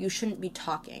mask off, you shouldn't be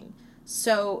talking.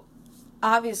 So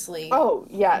obviously,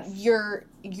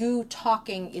 you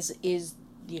talking is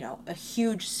you know, a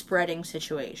huge spreading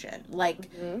situation. Like,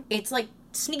 it's like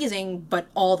sneezing, but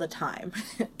all the time.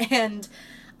 And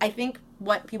I think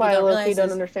what people don't realize is,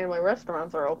 don't understand why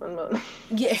restaurants are open, but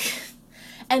yeah.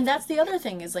 And that's the other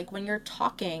thing is, like, when you're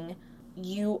talking,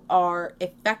 you are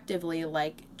effectively,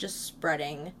 like, just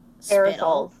spreading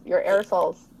aerosols. Your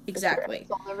aerosols. Exactly.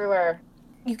 Aerosols everywhere.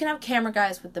 You can have camera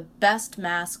guys with the best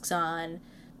masks on,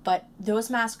 but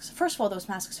those masks, first of all, those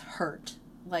masks hurt.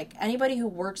 Like, anybody who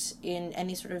works in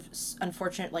any sort of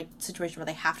unfortunate, like, situation where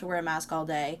they have to wear a mask all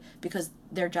day because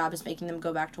their job is making them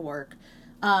go back to work,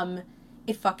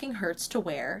 it fucking hurts to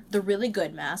wear. The really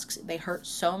good masks, they hurt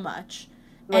so much.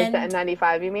 Like the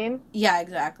N95, you mean? Yeah,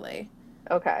 exactly.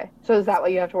 Okay. So is that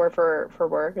what you have to wear for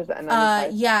work? Is the N95?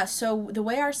 Yeah, so the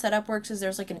way our setup works is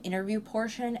there's, like, an interview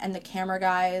portion, and the camera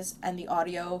guys and the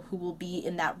audio who will be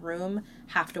in that room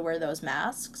have to wear those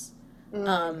masks.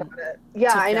 Got it.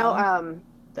 Yeah, I know.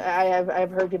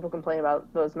 I've heard people complain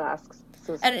about those masks.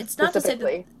 And it's not to say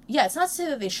that, it's not to say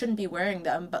that they shouldn't be wearing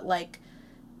them, but, like,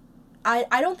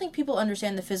 I don't think people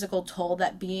understand the physical toll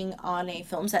that being on a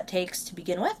film set takes to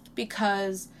begin with,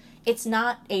 because it's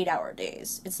not 8-hour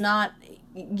days. It's not,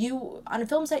 you on a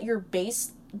film set, your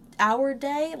base hour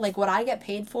day, like what I get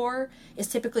paid for, is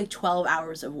typically 12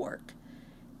 hours of work.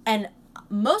 And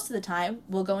most of the time,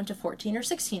 we'll go into 14 or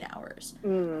 16 hours.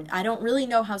 I don't really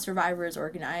know how Survivor is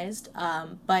organized,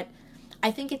 but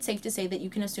I think it's safe to say that you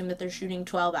can assume that they're shooting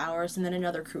 12 hours and then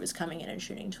another crew is coming in and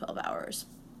shooting 12 hours.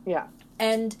 Yeah.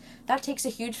 And that takes a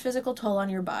huge physical toll on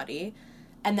your body.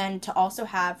 And then to also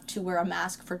have to wear a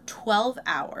mask for 12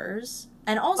 hours.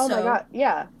 And also, oh my God,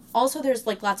 yeah. Also, there's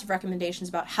like lots of recommendations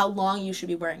about how long you should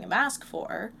be wearing a mask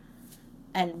for.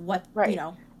 And what, you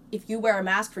know, if you wear a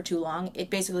mask for too long, it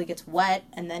basically gets wet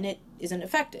and then it isn't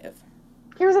effective.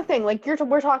 Here's the thing, like,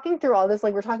 we're talking through all this,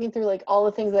 like, we're talking through, like, all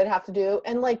the things that I have to do.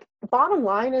 And, like, bottom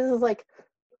line is like,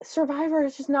 Survivor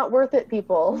is just not worth it,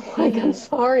 people. Like, I'm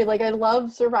sorry. Like, I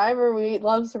love Survivor. We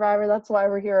love Survivor. That's why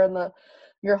we're here on the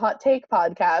Your Hot Take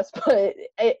podcast. But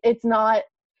it's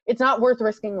not worth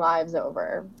risking lives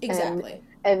over. Exactly.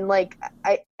 And like,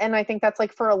 I think that's,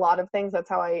 like, for a lot of things, that's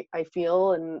how I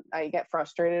feel, and I get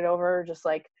frustrated over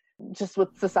just with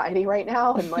society right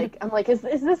now. And like, I'm like, is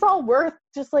this all worth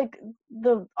just like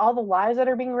all the lives that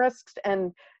are being risked?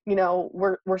 And, you know,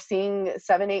 we're seeing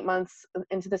 7-8 months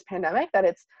into this pandemic that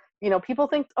it's, you know, people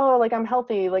think, oh, like, I'm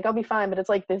healthy, like, I'll be fine. But it's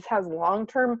like, this has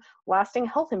long-term lasting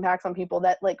health impacts on people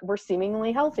that, like, we're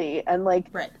seemingly healthy. And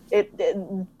like,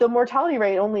 the mortality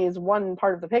rate only is one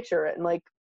part of the picture. And like,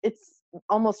 it's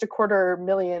almost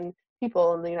 250,000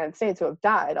 people in the United States who have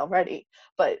died already,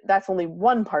 but that's only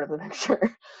one part of the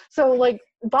picture. So like,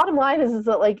 bottom line is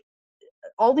that, like,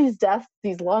 all these deaths,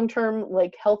 these long-term,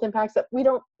 like, health impacts that we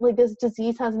don't, like, this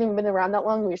disease hasn't even been around that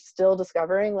long, we're still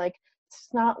discovering, like, it's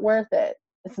not worth it.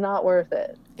 It's not worth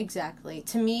it. Exactly.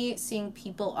 To me, seeing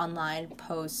people online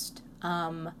post,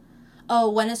 oh,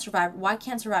 when is Survivor? Why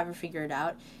can't Survivor figure it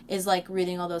out? Is like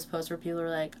reading all those posts where people are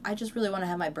like, I just really want to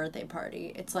have my birthday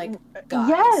party. It's like,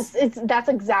 guys. Yes, that's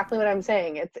exactly what I'm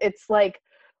saying. It's like,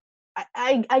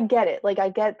 I get it. Like, I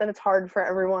get that it's hard for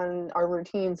everyone. Our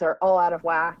routines are all out of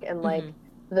whack, and like,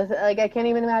 like, I can't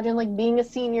even imagine, like, being a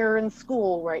senior in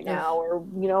school right now, or,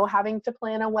 you know, having to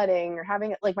plan a wedding, or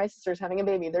having, like, my sister's having a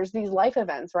baby. There's these life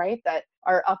events, right, that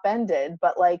are upended,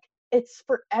 but like, it's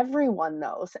for everyone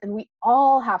though, and we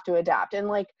all have to adapt. And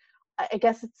like, I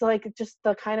guess it's like just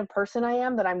the kind of person I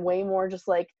am, that I'm way more just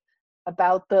like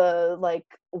about the, like,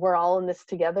 we're all in this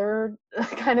together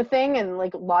kind of thing. And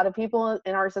like, a lot of people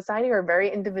in our society are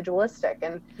very individualistic,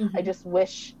 and I just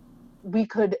wish we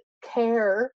could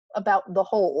care about the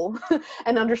whole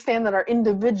and understand that our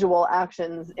individual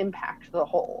actions impact the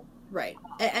whole. Right.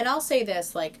 And I'll say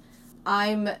this, like,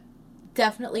 I'm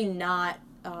definitely not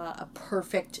a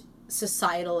perfect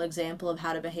societal example of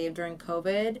how to behave during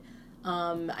COVID.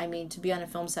 I mean, to be on a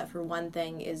film set, for one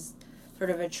thing, is sort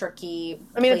of a tricky place.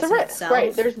 I mean, it's a risk, itself.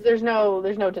 Right? There's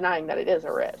no denying that it is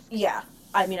a risk. Yeah.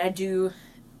 I mean, I do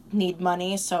need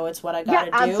money, so it's what I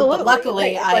gotta do. Absolutely. But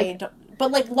luckily, right.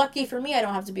 lucky for me, I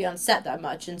don't have to be on set that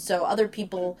much, and so other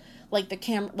people, like the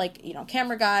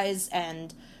camera guys,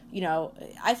 and, you know,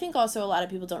 I think also a lot of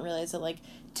people don't realize that, like,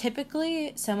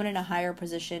 typically someone in a higher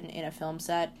position in a film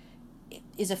set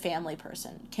is a family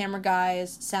person. Camera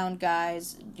guys, sound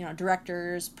guys, you know,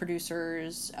 directors,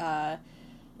 producers,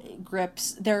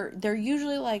 grips. They're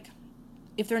usually, like,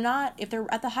 if they're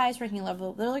at the highest ranking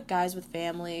level, they're like guys with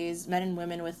families, men and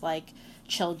women with, like,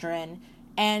 children,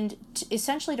 and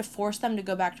essentially to force them to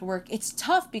go back to work, it's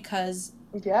tough because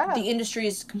the industry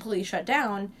is completely shut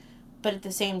down. But at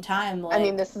the same time, like, I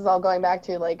mean, this is all going back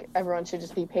to, like, everyone should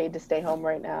just be paid to stay home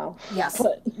right now. Yes.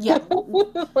 But, yeah.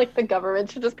 Like, the government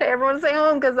should just pay everyone to stay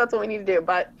home, because that's what we need to do.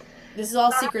 But this is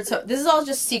all secret. This is all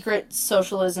just secret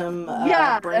socialism,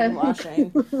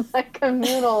 brainwashing. My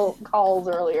communal calls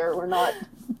earlier were not.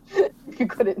 You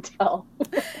couldn't tell.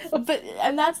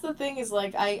 And that's the thing, is,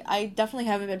 like, I definitely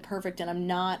haven't been perfect, and I'm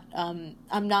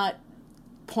not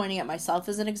pointing at myself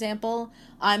as an example.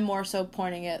 I'm more so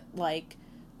pointing at, like,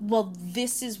 well,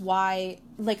 this is why,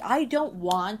 like, I don't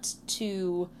want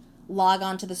to log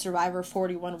on to the Survivor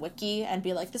 41 wiki and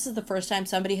be like, this is the first time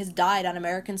somebody has died on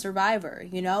American Survivor,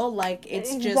 you know? Like,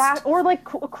 it's just... Or, like,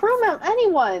 crew member,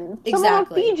 anyone. Exactly. Someone on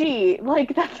Fiji,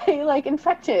 like, that they, like,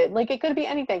 infected. Like, it could be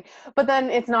anything. But then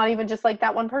it's not even just, like,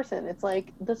 that one person. It's,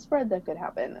 like, the spread that could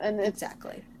happen. And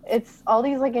Exactly. It's all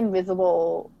these, like,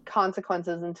 invisible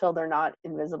consequences until they're not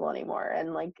invisible anymore.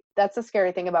 And, like, that's the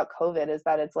scary thing about COVID, is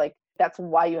that it's, like, that's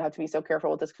why you have to be so careful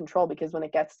with this control, because when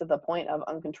it gets to the point of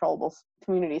uncontrollable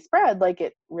community spread, like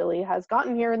it really has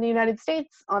gotten here in the United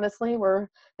States, honestly, we're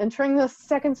entering the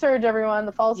second surge, everyone.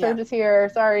 The fall surge is here.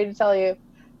 Sorry to tell you.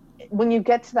 When you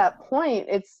get to that point,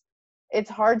 it's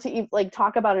hard to, like,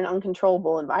 talk about an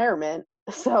uncontrollable environment.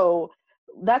 So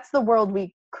that's the world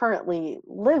we currently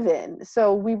live in.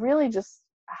 So we really just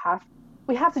have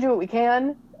to do what we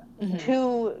can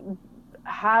to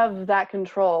have that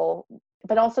control,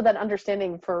 but also that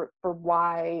understanding for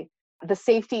why the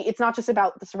safety. It's not just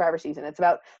about the Survivor season, it's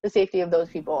about the safety of those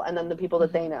people, and then the people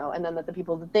that they know, and then the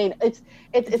people that they know. It's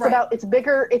right. About, it's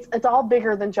bigger, it's all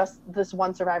bigger than just this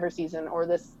one Survivor season or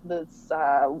this the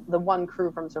one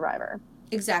crew from Survivor.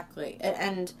 Exactly.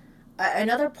 And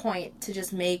another point to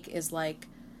just make is, like,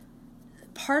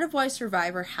 part of why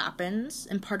Survivor happens,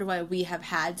 and part of why we have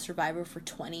had Survivor for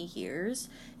 20 years,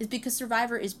 is because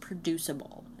Survivor is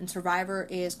producible, and Survivor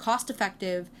is cost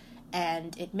effective,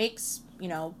 and it makes, you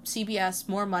know, CBS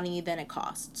more money than it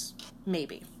costs.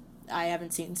 Maybe. I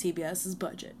haven't seen CBS's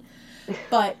budget.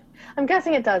 But I'm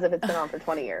guessing it does if it's been on for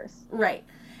 20 years. Right.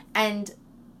 And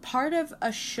part of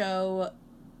a show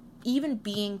even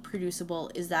being producible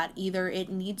is that either it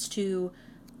needs to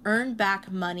earn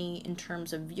back money in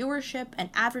terms of viewership and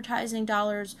advertising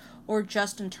dollars, or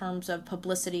just in terms of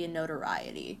publicity and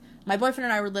notoriety. My boyfriend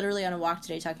and I were literally on a walk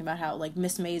today talking about how, like,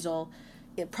 Miss Maisel,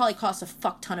 it probably costs a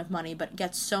fuck ton of money, but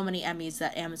gets so many Emmys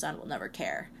that Amazon will never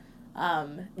care.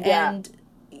 And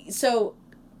so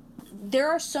there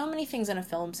are so many things in a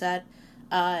film set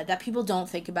that people don't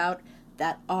think about,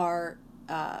 that are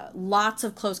lots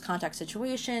of close contact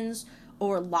situations,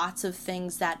 or lots of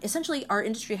things that essentially our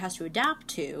industry has to adapt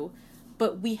to,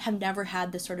 but we have never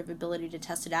had this sort of ability to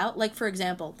test it out. Like, for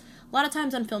example, a lot of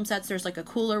times on film sets, there's like a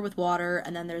cooler with water,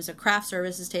 and then there's a craft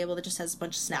services table that just has a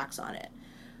bunch of snacks on it.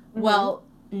 Mm-hmm. Well,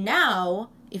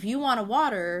 now, if you want a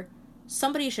water,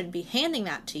 somebody should be handing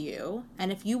that to you,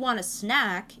 and if you want a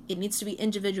snack, it needs to be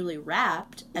individually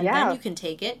wrapped, and then you can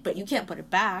take it, but you can't put it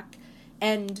back.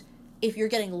 And if you're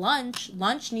getting lunch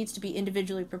needs to be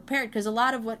individually prepared, because a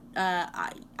lot of what,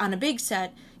 on a big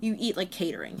set, you eat like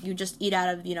catering. You just eat out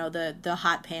of, you know, the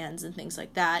hot pans and things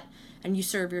like that, and you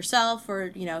serve yourself,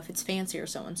 or, you know, if it's fancier,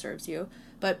 someone serves you.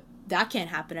 But that can't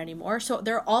happen anymore. So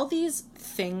there are all these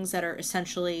things that are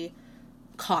essentially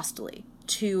costly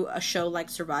to a show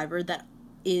like Survivor that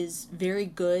is very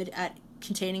good at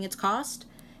containing its cost,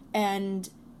 and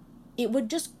it would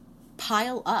just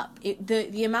pile up.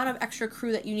 The amount of extra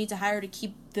crew that you need to hire to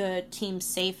keep the team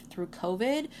safe through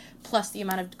COVID, plus the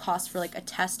amount of cost for, like, a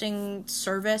testing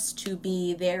service to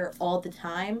be there all the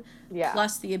time,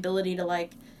 plus the ability to,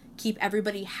 like, keep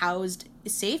everybody housed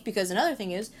safe. Because another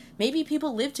thing is, maybe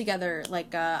people live together.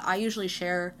 Like, I usually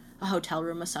share a hotel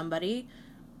room with somebody.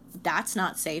 That's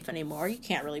not safe anymore. You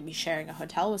can't really be sharing a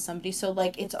hotel with somebody. So,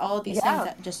 like, it's all of these things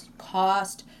that just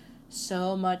cost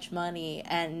so much money.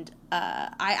 And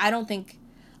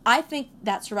I think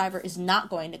that Survivor is not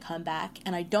going to come back,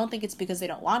 and I don't think it's because they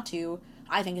don't want to.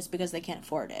 I think it's because they can't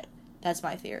afford it. That's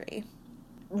my theory.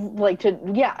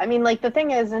 I mean, like, the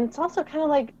thing is, and it's also kind of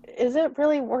like, is it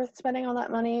really worth spending all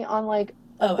that money on, like,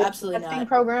 absolutely testing not.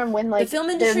 Program when, like, the film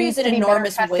industry is an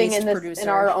enormous waste producer in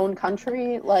our own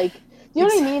country? Like, you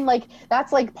know what I mean? Like,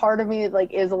 that's, like, part of me,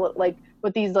 like, is, like,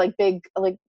 with these, like, big,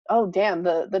 like, oh, damn,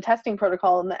 the testing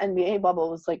protocol in the NBA bubble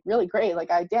was, like, really great.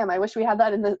 Like, I wish we had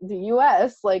that in the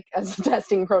U.S., like, as a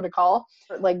testing protocol.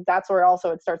 But, like, that's where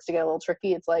also it starts to get a little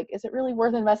tricky. It's like, is it really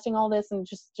worth investing all this and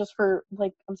just for,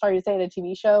 like, I'm sorry to say, it, a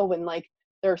TV show when, like,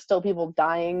 there are still people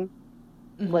dying,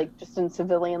 like, just in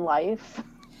civilian life?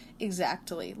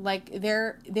 Exactly. Like,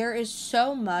 there is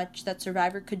so much that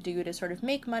Survivor could do to sort of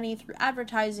make money through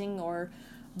advertising or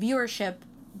viewership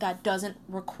that doesn't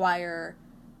require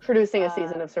producing a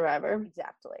season of Survivor.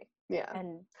 Exactly. Yeah.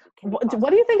 And what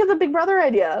do you think of the Big Brother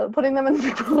idea? Putting them in the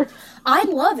Big Brother? I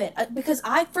love it, because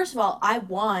first of all, I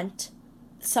want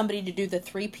somebody to do the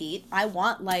three-peat. I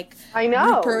want, like,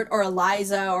 Rupert or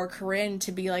Eliza or Corinne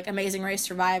to be, like, Amazing Race,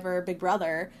 Survivor, Big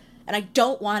Brother. And I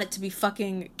don't want it to be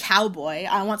fucking Cowboy.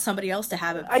 I want somebody else to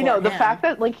have it. I know, the fact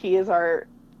that, like, he is our...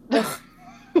 I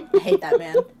hate that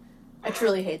man. I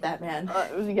truly hate that man.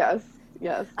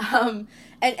 Yes.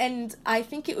 And I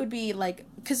think it would be, like,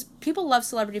 because people love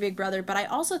Celebrity Big Brother, but I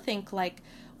also think, like,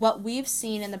 what we've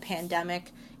seen in the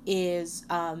pandemic is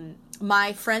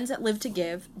my friends at Live to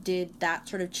Give did that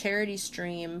sort of charity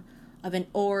stream of an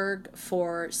org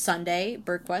for Sunday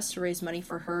Bergquist to raise money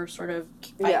for her sort of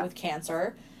fight with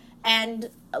cancer. And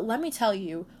let me tell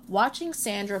you, watching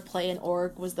Sandra play an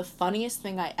org was the funniest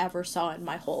thing I ever saw in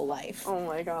my whole life. Oh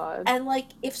my god. And, like,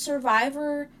 if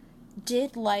Survivor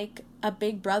did, like, a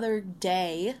Big Brother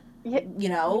day, you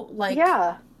know, like,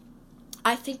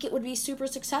 I think it would be super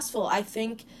successful. I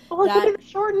think it could be the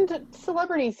shortened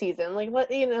celebrity season. Like,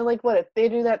 what, you know, like, what if they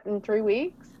do that in 3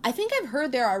 weeks? I think I've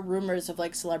heard there are rumors of,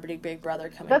 like, Celebrity Big Brother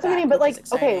coming That's back, what I mean, but, which is like,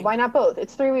 exciting. okay, why not both?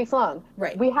 It's 3 weeks long.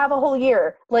 Right. We have a whole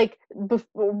year, like,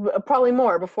 probably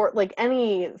more before, like,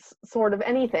 any sort of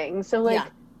anything. So, like, Yeah.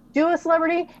 do a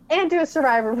Celebrity and do a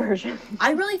Survivor version.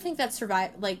 I really think that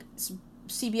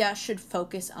CBS should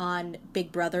focus on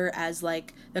Big Brother as,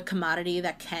 like, the commodity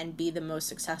that can be the most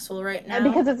successful right now.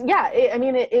 Because it's,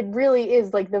 it really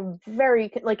is, like, the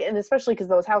very, like, and especially because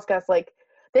those house guests, like,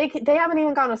 they haven't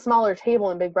even gone a smaller table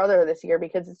in Big Brother this year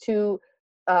because it's too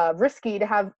risky to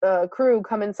have a crew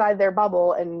come inside their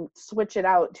bubble and switch it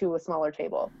out to a smaller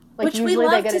table. Like, which we usually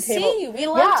love they get to a table. see. We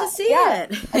love to see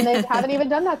it. And they haven't even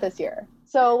done that this year.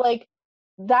 So, like,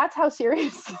 that's how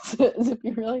serious this is if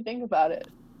you really think about it.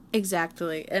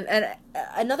 Exactly. And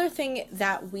another thing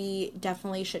that we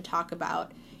definitely should talk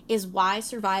about is why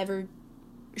Survivor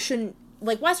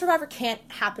can't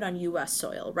happen on U.S.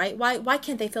 soil, right? Why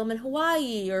can't they film in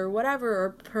Hawaii or whatever,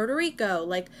 or Puerto Rico?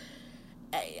 Like,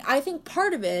 I think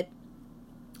part of it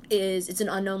is it's an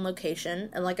unknown location,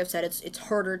 and like I've said, it's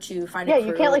harder to find a crew.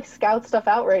 You can't, like, scout stuff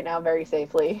out right now very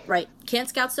safely. Right. Can't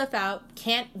scout stuff out,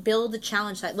 can't build a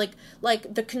challenge site.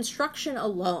 Like the construction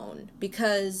alone,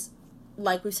 because,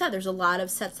 like we said, there's a lot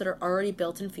of sets that are already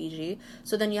built in Fiji,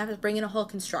 so then you have to bring in a whole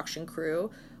construction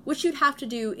crew, which you'd have to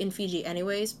do in Fiji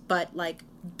anyways, but, like,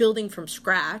 building from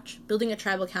scratch, building a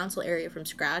tribal council area from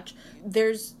scratch,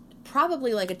 there's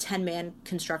probably, like, a 10-man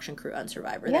construction crew on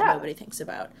Survivor that nobody thinks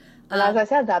about. And as I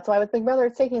said, that's why with Big Brother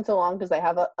it's taking so long, because they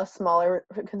have a smaller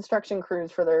construction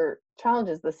crews for their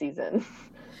challenges this season.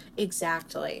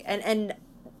 Exactly. And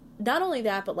not only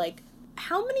that, but, like,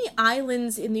 how many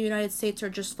islands in the United States are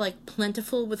just, like,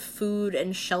 plentiful with food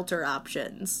and shelter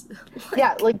options? They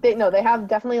have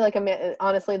definitely, like,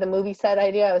 honestly, the movie set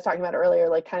idea I was talking about earlier,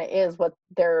 like, kind of is what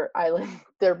their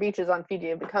beaches on Fiji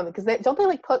have become, because don't they,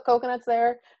 like, put coconuts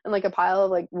there and, like, a pile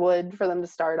of, like, wood for them to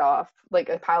start off, like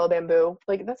a pile of bamboo,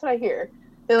 like, that's what I hear.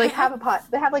 They, like,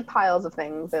 they have, like, piles of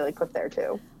things they, like, put there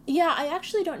too. Yeah, I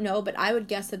actually don't know, but I would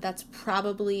guess that that's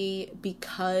probably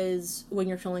because when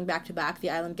you're filming back-to-back, the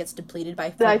island gets depleted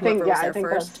by whoever was there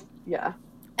first.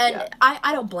 And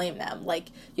I don't blame them. Like,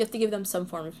 you have to give them some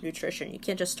form of nutrition. You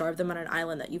can't just starve them on an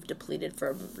island that you've depleted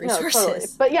for resources. No, totally.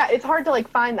 But yeah, it's hard to, like,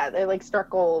 find that. They, like, struck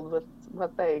gold with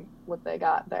what they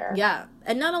got there. Yeah,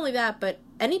 and not only that, but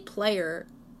any player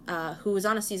who is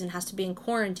on a season has to be in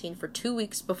quarantine for 2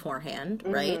 weeks beforehand,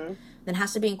 right? Then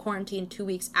has to be in quarantine 2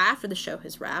 weeks after the show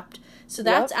has wrapped. So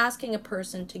that's asking a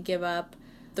person to give up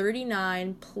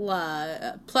 39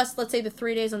 plus, let's say, the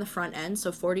 3 days on the front end,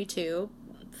 so 42.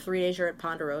 3 days you're at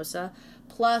Ponderosa,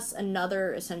 plus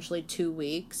another essentially 2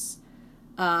 weeks.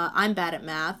 I'm bad at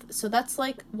math, so that's,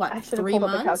 like, what, 3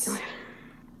 months?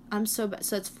 I'm so bad.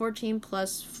 So it's 14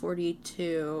 plus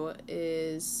 42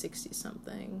 is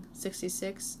 60-something.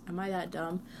 66? Am I that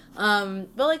dumb?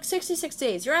 But, like, 66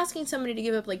 days. You're asking somebody to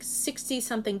give up, like,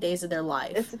 60-something days of their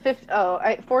life. It's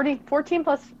 14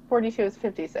 plus 42 is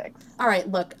 56. All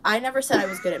right, look, I never said I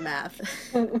was good at math.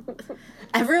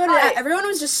 Everyone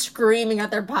was just screaming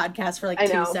at their podcast for, like, 2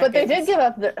 seconds. But they did give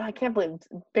up, I can't believe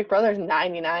Big Brother's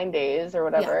 99 days or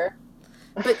whatever. Yeah.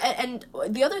 But and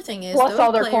the other thing is, plus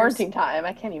all their quarantine time,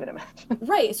 I can't even imagine.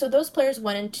 Right, so those players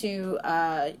went into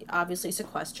obviously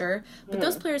sequester, but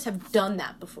those players have done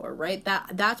that before, right?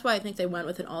 That's why I think they went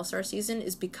with an all-star season,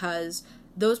 is because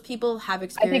those people have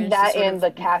experienced. I think that and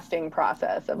the casting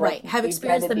process of, like, have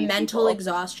experienced the mental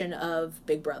exhaustion of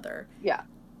Big Brother. Yeah.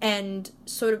 And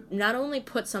sort of not only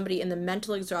put somebody in the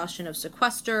mental exhaustion of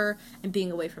sequester and being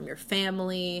away from your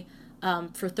family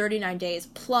for 39 days,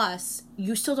 plus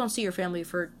you still don't see your family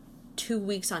for 2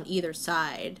 weeks on either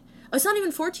side. Oh, it's not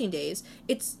even 14 days.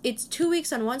 It's 2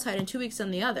 weeks on one side and 2 weeks on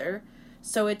the other.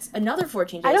 So it's another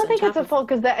 14 days. I don't think it's a full,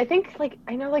 because I think, like,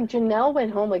 I know, like, Janelle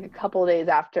went home, like, a couple of days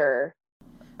after.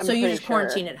 So you just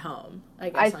quarantine at home, I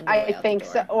guess. I think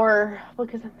so, or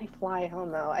because then they fly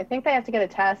home though. I think they have to get a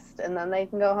test and then they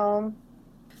can go home.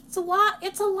 It's a lot.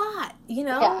 It's a lot, you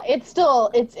know. Yeah, it's a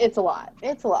lot.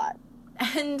 It's a lot.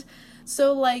 And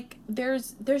so, like,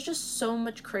 there's just so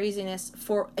much craziness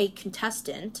for a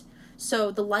contestant.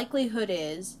 So the likelihood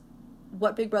is,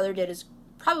 what Big Brother did is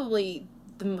probably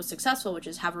the most successful, which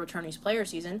is have a returning player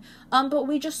season. But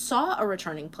we just saw a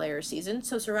returning player season,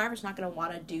 so Survivor's not going to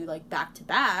want to do, like,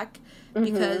 back-to-back,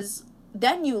 because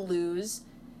then you lose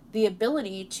the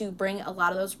ability to bring a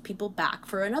lot of those people back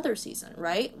for another season,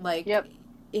 right? Like,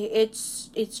 it's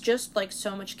just, like,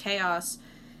 so much chaos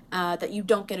that you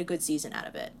don't get a good season out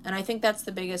of it. And I think that's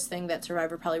the biggest thing that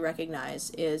Survivor probably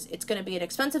recognized, is it's going to be an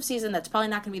expensive season that's probably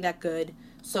not going to be that good,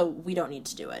 so we don't need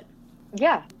to do it.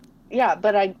 Yeah. Yeah,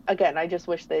 but I just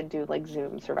wish they'd do like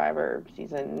Zoom Survivor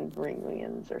season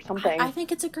reunions or something. I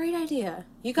think it's a great idea.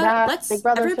 You got Big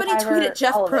Brother, everybody Survivor, tweet at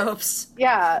Jeff all of it. Probst.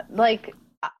 Yeah, like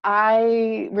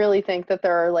I really think that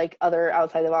there are like other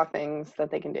outside the box things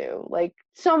that they can do. Like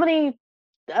so many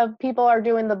people are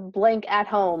doing the blank at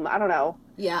home. I don't know.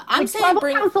 Yeah, I'm like, saying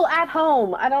bring council at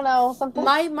home. I don't know, something.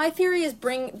 My theory is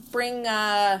bring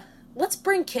let's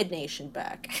bring Kid Nation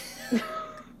back.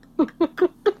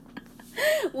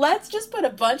 Let's just put a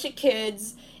bunch of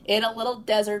kids in a little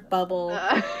desert bubble.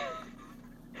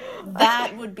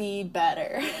 That would be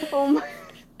better. Oh my,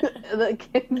 the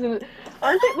kids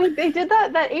aren't they? Wait, they did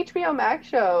that HBO Max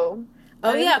show.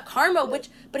 Oh yeah, Karma.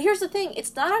 But here's the thing: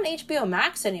 it's not on HBO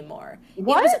Max anymore.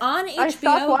 What? It was on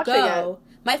HBO Go. It.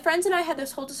 My friends and I had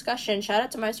this whole discussion. Shout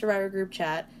out to my Survivor group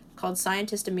chat called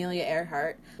Scientist Amelia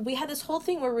Earhart. We had this whole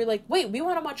thing where we were like, wait, we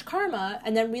want to watch Karma,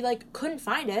 and then we like couldn't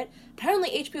find it. Apparently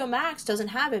HBO Max doesn't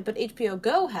have it, but HBO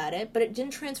Go had it, but it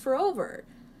didn't transfer over.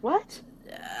 What?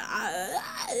 I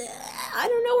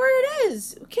don't know where it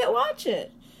is. We can't watch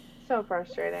it. So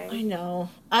frustrating. I know.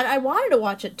 I wanted to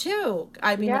watch it too.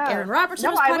 I mean, like Aaron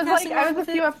Robertson was podcasting. I was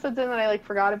a few episodes in and I like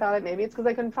forgot about it. Maybe it's because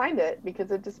I couldn't find it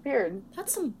because it disappeared.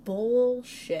 That's some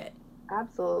bullshit.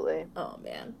 Absolutely. Oh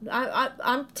man,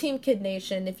 I'm Team Kid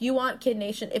Nation. If you want Kid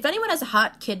Nation, if anyone has a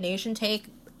hot Kid Nation take,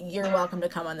 you're welcome to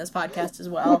come on this podcast as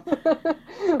well.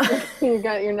 You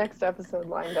got your next episode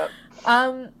lined up.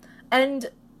 And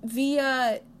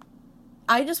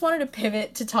I just wanted to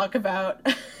pivot to talk about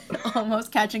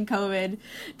almost catching COVID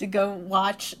to go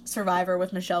watch Survivor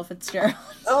with Michelle Fitzgerald.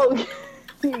 Oh,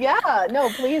 yeah. No,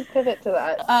 please pivot to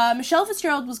that. Michelle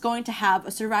Fitzgerald was going to have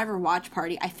a Survivor watch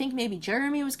party. I think maybe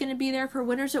Jeremy was going to be there for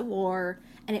Winners at War.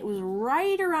 And it was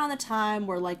right around the time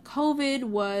where, like, COVID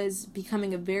was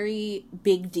becoming a very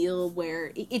big deal,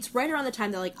 where it's right around the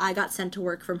time that, like, I got sent to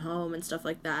work from home and stuff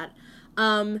like that.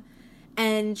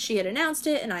 And she had announced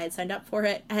it, and I had signed up for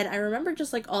it. And I remember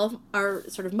just, like, all of our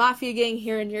sort of mafia gang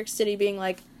here in New York City being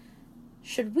like,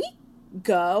 should we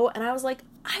go? And I was like,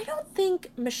 I don't think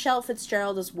Michelle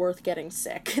Fitzgerald is worth getting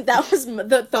sick. That was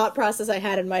the thought process I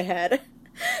had in my head.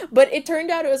 But it turned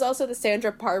out it was also the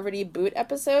Sandra Parvati boot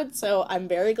episode, so I'm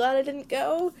very glad I didn't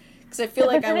go, because I feel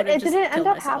like I would have just killed myself. Did it end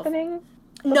up happening?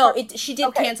 No, she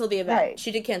did cancel the event. Right.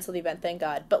 She did cancel the event, thank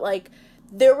God. But, like,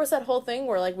 there was that whole thing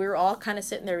where, like, we were all kind of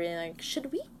sitting there being like,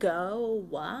 should we go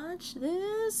watch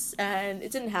this? And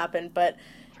it didn't happen, but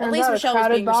at least Michelle was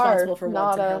being responsible for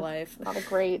once in her life. Not a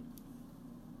great,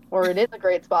 or it is a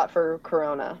great spot for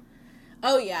Corona.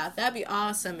 Oh, yeah, that'd be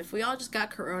awesome. If we all just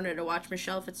got Corona to watch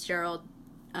Michelle Fitzgerald,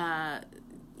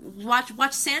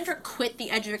 watch Sandra quit the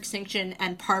edge of extinction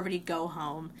and Parvati go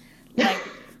home. Like,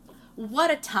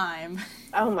 what a time.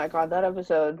 Oh my God, that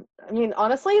episode. I mean,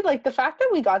 honestly, like, the fact that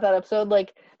we got that episode,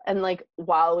 like, and, like,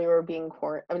 while we were being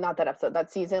not that episode,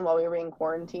 that season, while we were being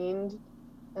quarantined,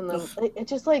 and then it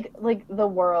just, like, the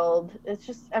world, it's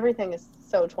just, everything is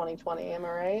so 2020, am I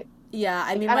right? Yeah,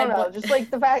 I mean, I don't know, just, like,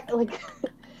 the fact, like,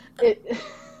 it...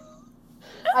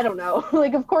 I don't know.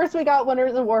 Like, of course we got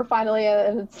Winners of War finally,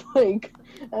 and it's like,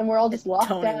 and we're all just locked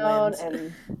down,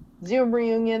 and Zoom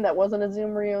reunion that wasn't a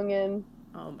Zoom reunion.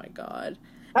 Oh my God.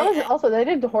 That was also, they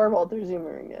did horrible through Zoom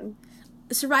reunion.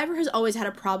 Survivor has always had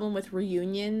a problem with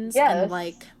reunions. Yes. And,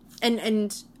 like,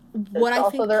 and what I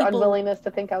think also their unwillingness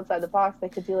to think outside the box. They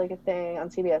could do, like, a thing on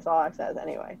CBS All Access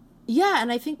anyway. Yeah,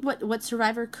 and I think what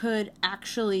Survivor could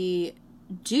actually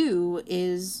do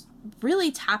is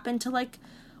really tap into, like,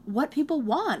 what people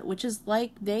want, which is,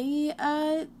 like, they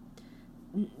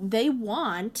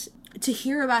want to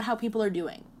hear about how people are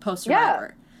doing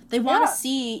post-Survivor. Yeah. They want to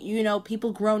see, you know,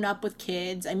 people grown up with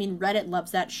kids. I mean, Reddit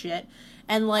loves that shit.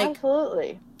 And, like...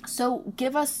 Absolutely. So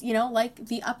give us, you know, like,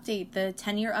 the update, the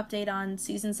 10-year update on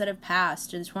seasons that have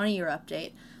passed, or the 20-year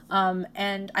update.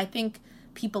 And I think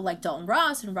people like Dalton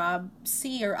Ross and Rob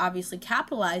C are obviously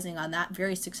capitalizing on that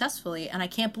very successfully, and I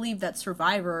can't believe that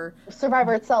Survivor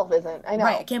itself isn't. I know.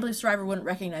 Right, I can't believe Survivor wouldn't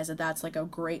recognize that that's, like, a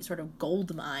great sort of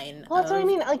gold mine. Well, that's what I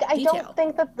mean. Like, I don't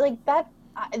think that, like,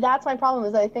 that's my problem,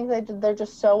 is I think that they're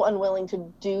just so unwilling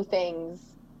to do things.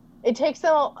 It takes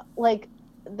them, like,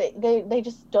 they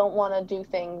just don't want to do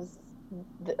things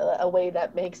a way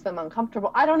that makes them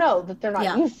uncomfortable. I don't know, that they're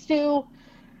not used to.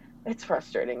 It's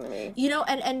frustrating to me. You know,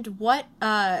 and what,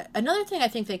 another thing I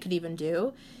think they could even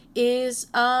do is,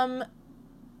 I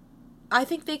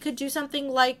think they could do something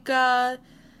like,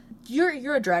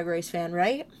 you're a Drag Race fan,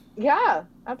 right? Yeah,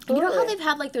 absolutely. You know how they've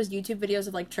had, like, those YouTube videos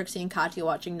of, like, Trixie and Katya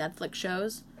watching Netflix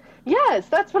shows? Yes,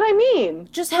 that's what I mean.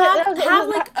 Just That- have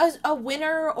like a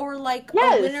winner, or like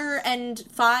Yes. a winner and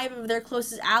 5 of their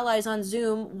closest allies on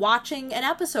Zoom watching an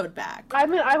episode back. I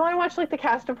mean, I want to watch like the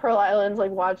cast of Pearl Islands,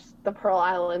 like watch the Pearl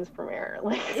Islands premiere.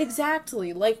 Like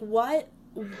Exactly. Like what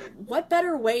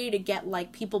better way to get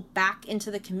like people back into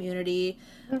the community,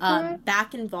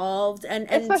 back involved, and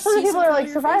especially see the people some that are like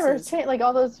familiar survivors, faces. like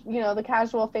all those, the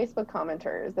casual Facebook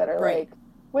commenters that are Right. like,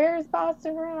 "Where's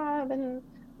Boston Rob?" and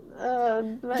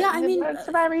Yeah, I mean, what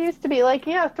Survivor used to be like.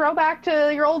 Yeah, throw back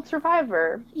to your old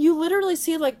Survivor. You literally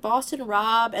see like Boston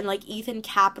Rob and like Ethan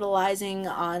capitalizing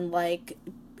on like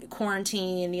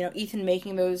quarantine, Ethan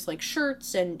making those like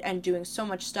shirts and doing so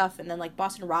much stuff, and then like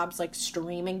Boston Rob's like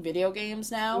streaming video games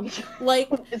now. Like,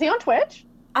 Is he on Twitch?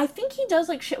 I think he does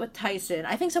like shit with Tyson.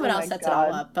 I think someone Oh else my sets God.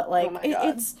 it all up, but like Oh my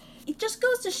God. it just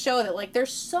goes to show that like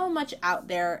there's so much out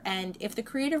there, and if the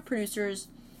creative producers,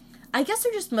 I guess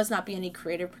there just must not be any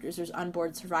creative producers on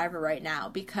board Survivor right now,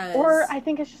 because Or I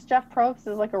think it's just Jeff Probst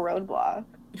is like a roadblock.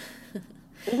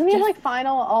 Isn't he like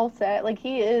final all set? Like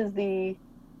he is the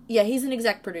yeah, he's an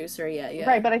exec producer. Yeah.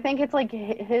 right, but I think it's like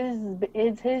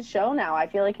it's his show now. I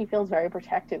feel like he feels very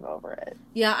protective over it.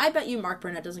 Yeah, I bet you Mark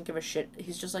Burnett doesn't give a shit.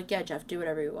 He's just like, yeah, Jeff, do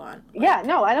whatever you want. Like, Yeah,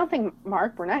 no, I don't think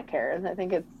Mark Burnett cares. I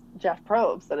think it's Jeff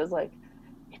Probst that is like,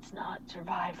 it's not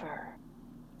Survivor.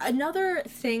 Another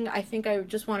thing I think I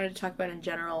just wanted to talk about in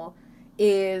general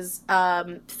is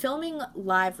filming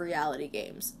live reality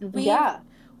games.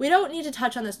 We don't need to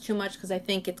touch on this too much because I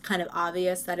think it's kind of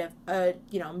obvious that if a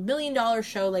 $1 million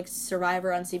show like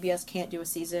Survivor on CBS can't do a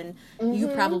season, you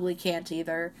probably can't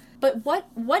either. But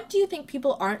what do you think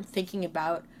people aren't thinking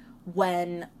about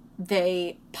when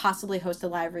they possibly host a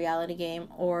live reality game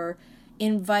or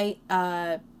invite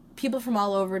people from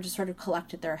all over to sort of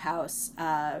collect at their house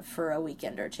for a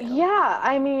weekend or two? Yeah,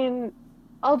 I mean,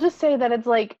 I'll just say that it's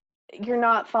like you're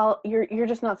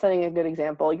just not setting a good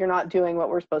example. You're not doing what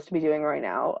we're supposed to be doing right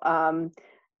now.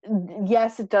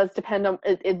 Yes, it does depend on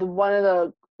one of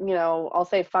the I'll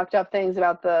say fucked up things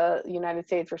about the United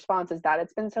States response is that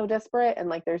it's been so disparate and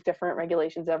like there's different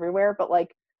regulations everywhere, but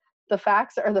like the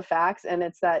facts are the facts, and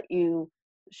it's that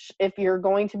if you're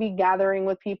going to be gathering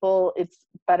with people, it's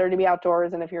better to be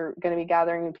outdoors, and if you're going to be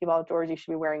gathering with people outdoors, you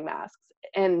should be wearing masks.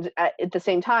 And at the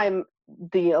same time,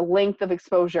 the length of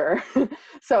exposure.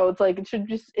 So it's like it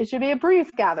should be a brief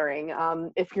gathering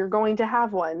if you're going to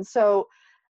have one. So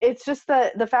it's just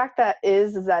the fact that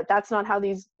is that that's not how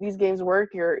these games work.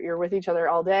 You're with each other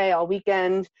all day, all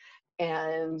weekend,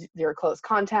 and you're close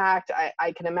contact.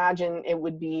 I can imagine it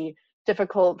would be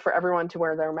difficult for everyone to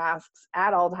wear their masks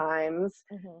at all times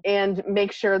and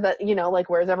make sure that like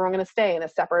where's everyone going to stay, in a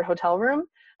separate hotel room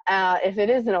if it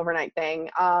is an overnight thing.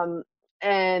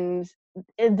 And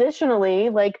additionally,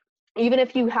 like even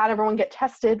if you had everyone get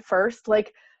tested first,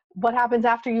 like what happens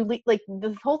after you leave? Like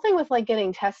the whole thing with like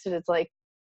getting tested, it's like,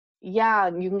 yeah,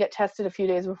 you can get tested a few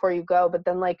days before you go, but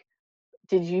then like,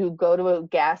 did you go to a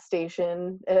gas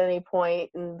station at any point?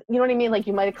 And you know what I mean? Like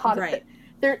you might have caught Right.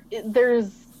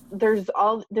 There's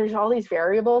all these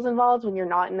variables involved when you're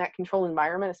not in that controlled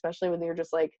environment, especially when you're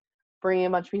just like bringing a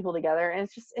bunch of people together. And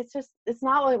it's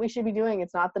not what we should be doing.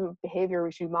 It's not the behavior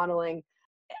we should be modeling.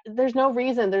 There's no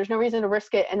reason to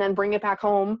risk it and then bring it back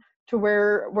home to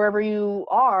wherever you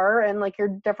are and like your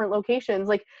different locations.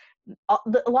 Like a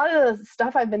lot of the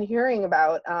stuff I've been hearing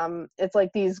about, it's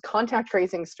like these contact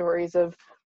tracing stories of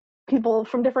people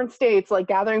from different states like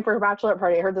gathering for a bachelorette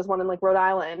party. I heard this one in like Rhode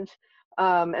Island,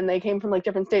 and they came from like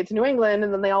different states in New England,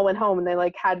 and then they all went home and they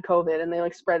like had COVID and they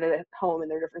like spread it at home in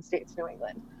their different states in New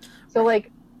England. So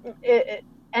like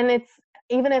and it's,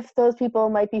 even if those people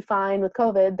might be fine with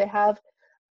COVID, they have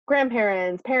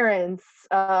grandparents, parents,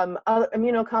 other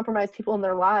immunocompromised people in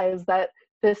their lives that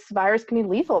this virus can be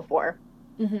lethal for.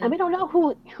 And we don't know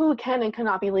who can and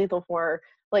cannot be lethal for.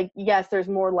 Like, yes, there's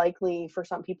more likely for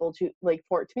some people to like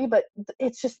for it to be, but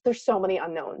it's just, there's so many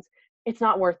unknowns. It's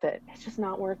not worth it. It's just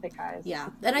not worth it, guys. Yeah.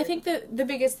 And I think the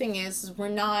biggest thing is we're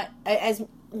not as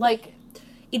like,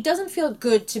 it doesn't feel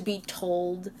good to be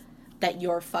told that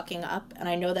you're fucking up. And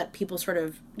I know that people sort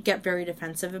of get very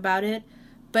defensive about it,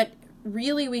 but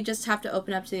really we just have to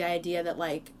open up to the idea that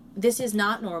like, this is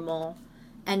not normal.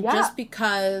 And just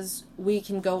because we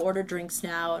can go order drinks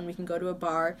now and we can go to a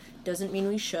bar doesn't mean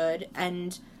we should.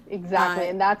 And exactly.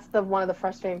 And that's one of the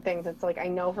frustrating things. It's like, I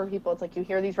know for people, it's like you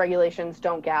hear these regulations,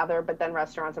 don't gather, but then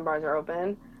restaurants and bars are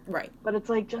open. Right. But it's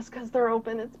like, just because they're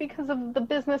open, it's because of the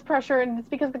business pressure, and it's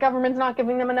because the government's not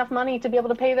giving them enough money to be able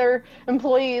to pay their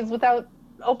employees without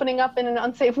opening up in an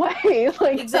unsafe way.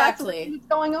 Like, exactly. That's what's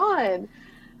going on.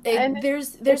 And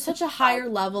there's such a higher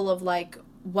level of like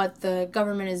what the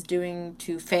government is doing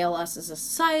to fail us as a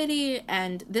society.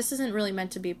 And this isn't really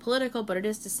meant to be political, but it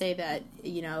is to say that,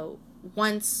 you know,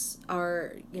 once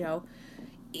our, you know,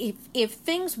 if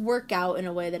things work out in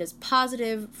a way that is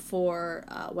positive for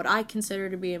what I consider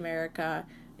to be America,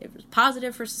 if it's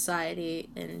positive for society,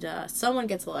 and someone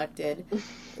gets elected,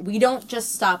 we don't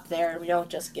just stop there. We don't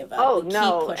just give up. Oh, we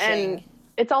no. Keep pushing. And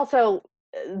it's also,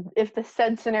 if the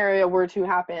said scenario were to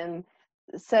happen,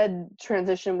 said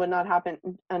transition would not happen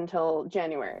until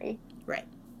January. Right.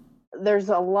 There's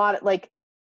a lot, like,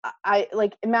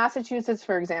 like in Massachusetts,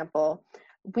 for example,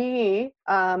 we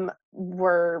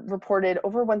were reported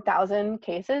over 1,000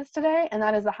 cases today, and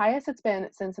that is the highest it's been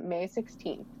since May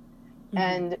 16th. Mm-hmm.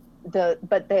 And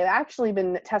but they've actually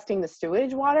been testing the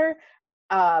sewage water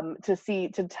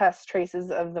to test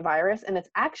traces of the virus, and it's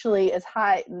actually as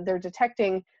high. They're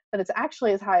detecting that it's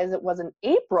actually as high as it was in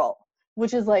April,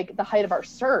 which is like the height of our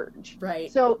surge.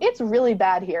 Right. So it's really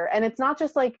bad here, and it's not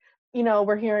just like, you know,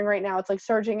 we're hearing right now, it's like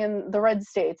surging in the red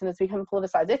states and it's become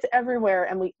politicized. It's everywhere,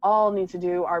 and we all need to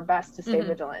do our best to stay mm-hmm.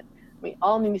 vigilant. We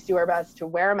all need to do our best to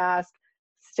wear a mask,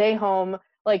 stay home.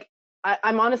 Like,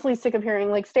 I'm honestly sick of hearing,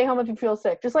 like, stay home if you feel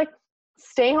sick. Just, like,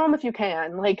 stay home if you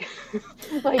can. Like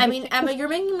I mean, Emma, you're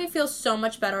making me feel so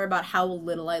much better about how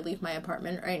little I leave my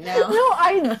apartment right now. No,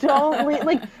 I don't leave.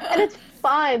 Like, and it's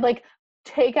fine. Like,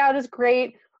 takeout is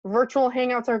great. Virtual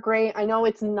hangouts are great. I know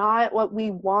it's not what we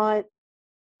want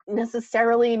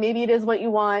necessarily. Maybe it is what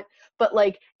you want, but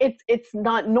like it's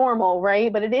not normal,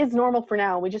 right? But it is normal for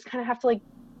now. We just kind of have to like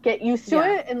get used to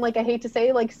it, and like I hate to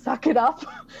say, like, suck it up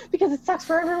because it sucks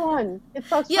for everyone. It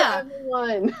sucks for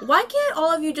everyone. Why can't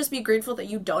all of you just be grateful that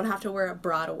you don't have to wear a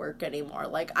bra to work anymore?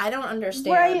 Like, I don't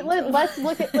understand. Right. Let's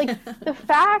look at like the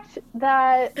fact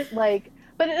that like.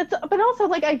 But also,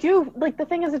 like, I do, like, the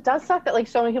thing is, it does suck that, like,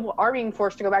 so many people are being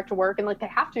forced to go back to work, and, like, they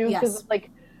have to, because,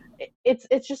 like,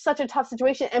 it's just such a tough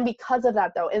situation, and because of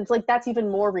that, though, it's, like, that's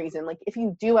even more reason, like, if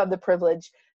you do have the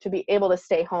privilege to be able to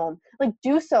stay home, like,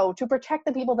 do so to protect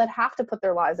the people that have to put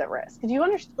their lives at risk. Do you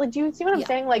understand, like, do you see what I'm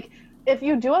saying? Like, if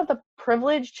you do have the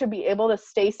privilege to be able to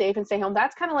stay safe and stay home,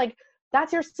 that's kind of, like,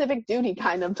 that's your civic duty,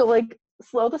 kind of, to, like,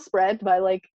 slow the spread by,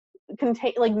 like,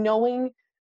 contain, like, knowing,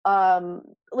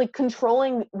 like,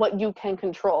 controlling what you can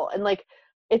control. And like,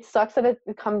 it sucks that it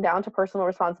come down to personal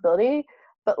responsibility,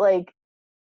 but like,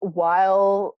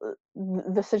 while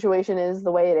the situation is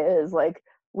the way it is, like,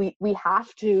 we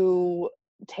have to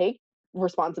take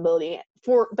responsibility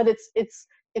but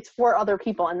it's for other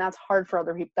people, and that's hard for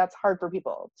other people. That's hard for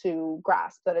people to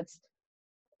grasp, that it's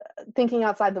thinking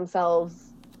outside themselves.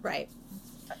 Right.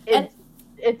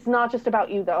 It's not just about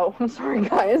you, though. I'm sorry,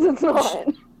 guys, it's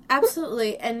not.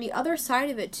 Absolutely. And the other side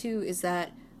of it, too, is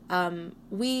that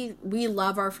we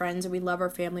love our friends and we love our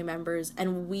family members,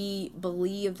 and we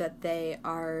believe that they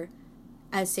are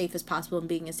as safe as possible and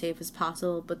being as safe as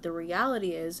possible. But the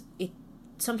reality is,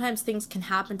 sometimes things can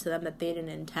happen to them that they didn't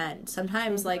intend.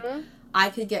 Sometimes, like, I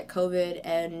could get COVID,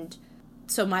 and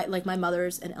so my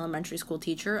mother's an elementary school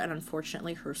teacher, and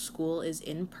unfortunately her school is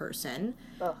in person.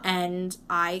 Ugh. And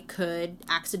I could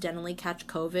accidentally catch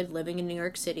COVID living in New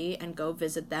York City and go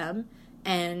visit them,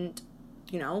 and,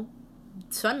 you know,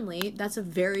 suddenly that's a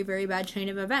very, very bad chain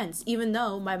of events, even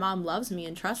though my mom loves me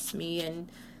and trusts me and,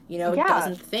 you know,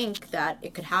 doesn't think that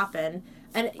it could happen.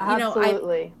 And, you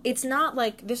know, it's not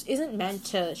like, this isn't meant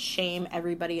to shame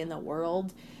everybody in the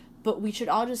world, but we should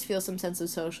all just feel some sense of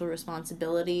social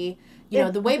responsibility. You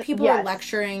know, the way people are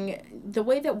lecturing, the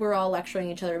way that we're all lecturing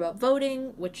each other about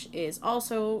voting, which is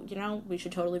also, you know, we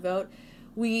should totally vote.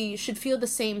 We should feel the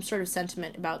same sort of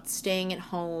sentiment about staying at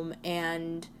home.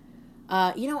 And,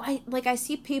 you know, I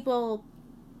see people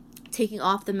taking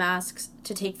off the masks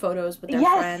to take photos with their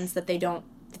friends that they don't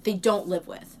live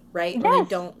with, right? Yes, or they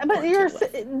don't. But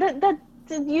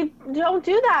you don't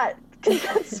do that,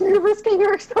 because you're risking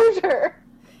your exposure.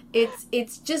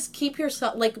 It's just keep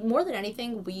yourself, like, more than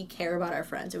anything, we care about our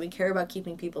friends, and we care about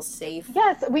keeping people safe.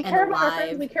 Yes, we care about our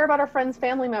friends, we care about our friends'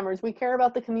 family members, we care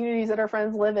about the communities that our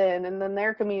friends live in, and then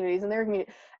their communities and their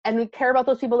community, and we care about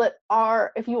those people that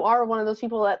are, if you are one of those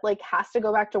people that, like, has to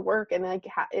go back to work and, like,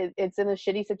 it's in a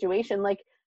shitty situation, like,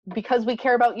 because we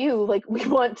care about you, like, we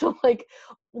want to, like,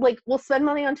 we'll spend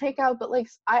money on takeout, but, like,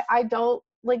 I don't,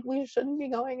 like, we shouldn't be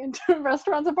going into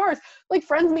restaurants and bars. Like,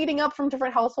 friends meeting up from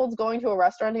different households, going to a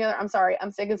restaurant together. I'm sorry.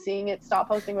 I'm sick of seeing it. Stop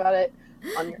posting about it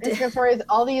on your Instagram stories.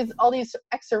 All these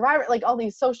ex-Survivor, like, all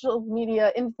these social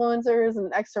media influencers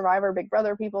and ex-Survivor, Big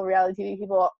Brother people, reality TV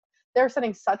people, they're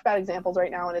setting such bad examples right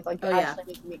now, and it's, like, actually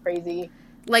making me crazy.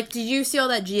 Like, did you see all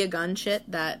that Gia Gunn shit?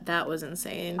 That was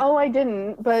insane. Oh, I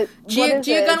didn't, but Gia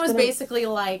Gunn was basically,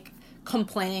 like,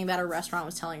 complaining that a restaurant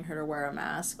was telling her to wear a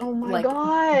mask. Oh my like,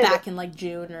 God. Back in like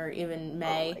June or even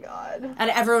May. Oh my God.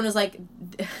 And everyone was like,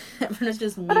 everyone was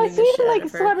just memeing But I the see shit like out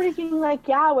of her. celebrities being like,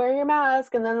 yeah, wear your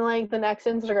mask, and then like the next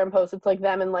Instagram post, it's like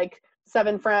them and like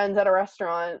 7 friends at a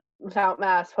restaurant without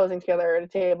masks posing together at a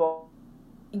table.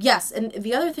 Yes, and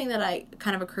the other thing that I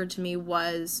kind of occurred to me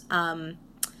was,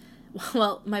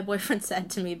 well, my boyfriend said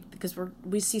to me, because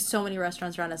we see so many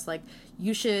restaurants around us, like,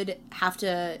 you should have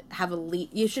to have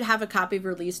you should have a copy of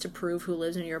your lease to prove who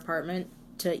lives in your apartment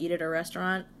to eat at a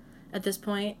restaurant at this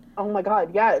point. Oh my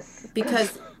God, yes.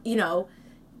 Because, you know,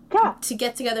 yeah, to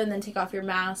get together and then take off your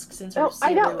masks and sort of see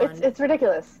I know, everyone. it's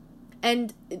ridiculous.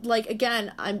 And, like,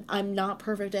 again, I'm not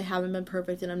perfect, I haven't been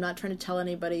perfect, and I'm not trying to tell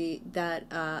anybody that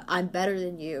I'm better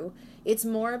than you. It's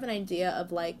more of an idea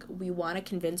of, like, we want to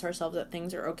convince ourselves that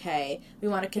things are okay. We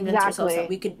want to convince ourselves that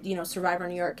we could, you know, Survivor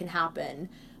New York can happen.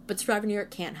 But Survivor New York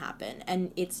can't happen.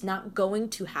 And it's not going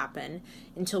to happen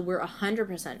until we're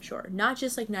 100% sure. Not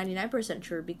just, like, 99%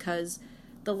 sure, because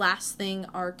the last thing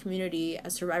our community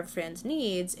as Survivor fans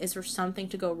needs is for something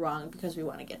to go wrong because we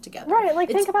want to get together. Right, like,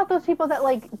 think about those people that,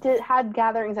 like, had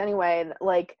gatherings anyway,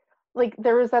 like,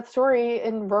 there was that story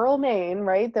in rural Maine,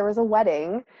 right? There was a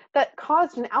wedding that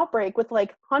caused an outbreak with,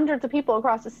 like, hundreds of people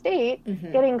across the state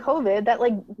getting COVID that,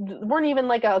 like, weren't even,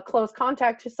 like, a close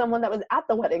contact to someone that was at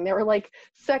the wedding. They were, like,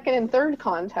 second and third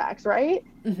contacts, right?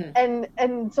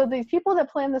 And so these people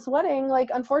that planned this wedding, like,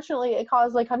 unfortunately, it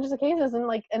caused, like, hundreds of cases and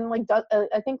I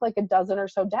think, like, a dozen or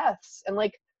so deaths. And,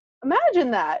 like,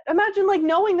 imagine that. Imagine, like,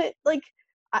 knowing that, like,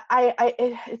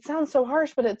 it sounds so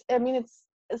harsh, but it's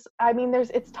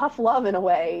tough love in a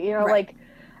way, you know, right.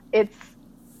 Like,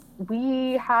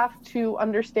 we have to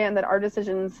understand that our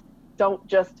decisions don't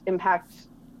just impact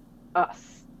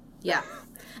us. Yeah.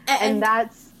 And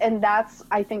that's,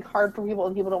 I think, hard for people,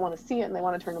 and people don't want to see it and they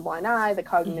want to turn a blind eye, the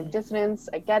cognitive dissonance.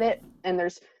 I get it. And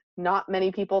there's not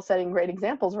many people setting great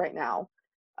examples right now.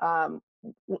 You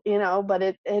know,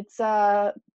 but it's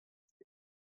not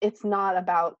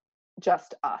about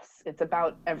just us. It's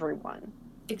about everyone.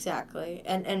 Exactly.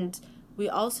 And we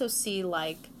also see,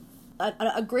 like,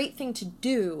 a great thing to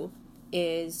do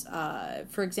is,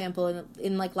 for example,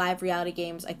 in like live reality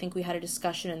games, I think we had a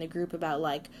discussion in the group about,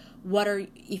 like,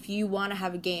 if you want to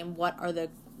have a game, what are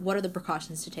the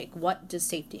precautions to take? What does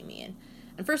safety mean?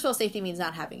 And first of all, safety means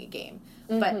not having a game.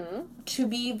 But to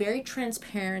be very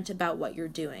transparent about what you're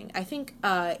doing. I think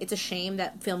it's a shame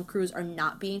that film crews are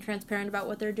not being transparent about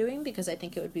what they're doing, because I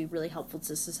think it would be really helpful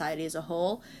to society as a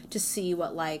whole to see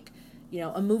what, like, you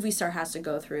know, a movie star has to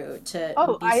go through to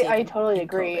be safe I totally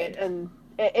agree. COVID. And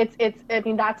it's I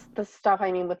mean, that's the stuff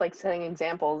I mean with, like, setting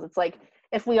examples. It's like,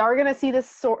 if we are going to see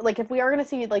if we are going to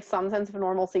see, like, some sense of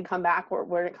normalcy come back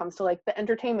when it comes to, like, the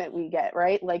entertainment we get,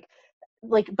 right? Like,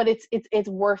 but it's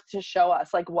worth to show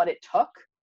us, like, what it took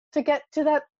to get to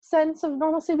that sense of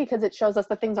normalcy, because it shows us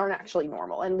that things aren't actually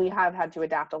normal, and we have had to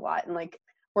adapt a lot, and, like,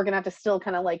 we're gonna have to still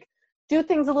kind of, like, do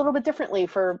things a little bit differently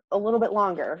for a little bit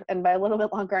longer. And by a little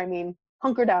bit longer, I mean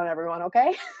hunker down, everyone,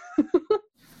 okay?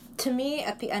 To me,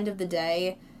 at the end of the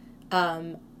day,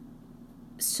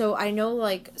 so I know,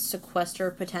 like,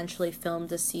 Sequester potentially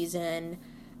filmed a season,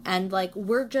 and, like,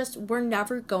 we're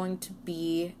never going to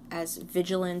be as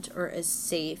vigilant or as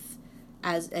safe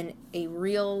as a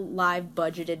real live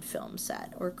budgeted film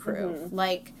set or crew.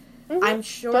 Like, I'm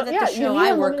sure that the show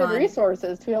I work on,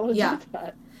 resources to be able to do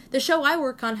that. The show I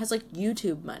work on has, like,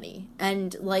 YouTube money,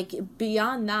 and, like,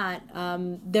 beyond that,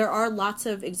 there are lots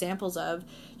of examples of,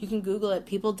 you can Google it,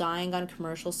 people dying on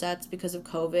commercial sets because of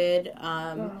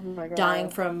COVID, dying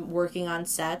from working on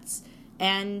sets,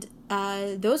 and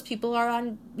those people are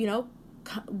on, you know,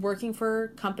 working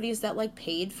for companies that, like,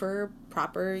 paid for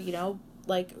proper, you know,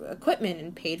 like, equipment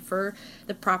and paid for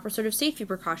the proper sort of safety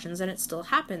precautions, and it still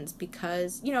happens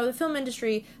because, you know, the film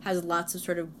industry has lots of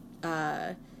sort of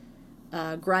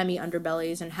grimy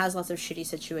underbellies and has lots of shitty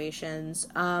situations,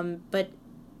 but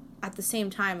at the same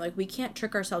time, like, we can't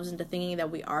trick ourselves into thinking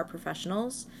that we are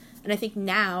professionals. And I think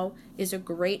now is a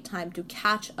great time to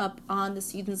catch up on the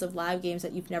seasons of live games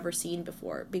that you've never seen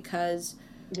before, because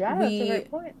that's a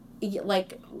great point.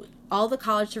 Like, all the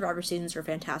college Survivor seasons are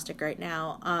fantastic right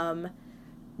now.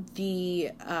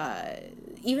 Even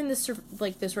the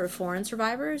sort of foreign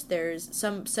survivors, there's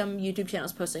some YouTube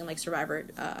channels posting, like, Survivor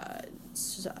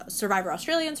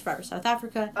Australia and Survivor South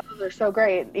Africa. Oh, they're so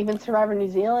great. Even Survivor New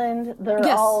Zealand.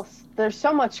 There's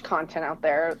so much content out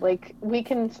there. Like, we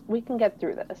can get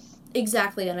through this.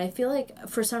 Exactly. And I feel like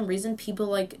for some reason people,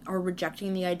 like, are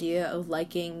rejecting the idea of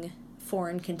liking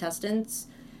foreign contestants.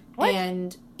 What?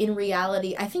 And in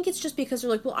reality, I think it's just because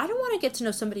they're like, well, I don't want to get to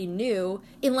know somebody new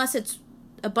unless it's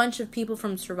a bunch of people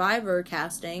from Survivor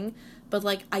casting but,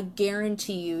 like, I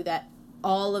guarantee you that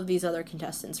all of these other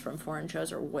contestants from foreign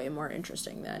shows are way more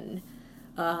interesting than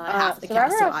half the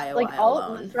cast of Iowa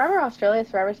alone. Survivor Australia,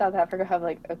 Survivor South Africa have,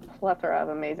 like, a plethora of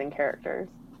amazing characters.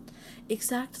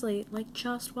 Exactly. Like,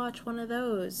 just watch one of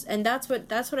those. And that's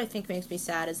what I think makes me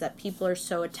sad, is that people are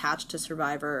so attached to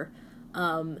Survivor,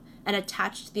 and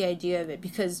attached to the idea of it,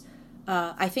 because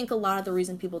I think a lot of the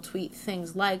reason people tweet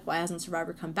things like, why hasn't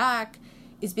Survivor come back,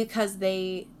 is because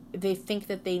they think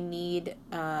that they need,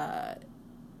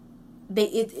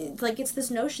 it's this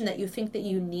notion that you think that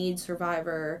you need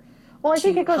Survivor. Well, I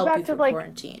think it goes back to, like,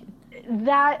 quarantine.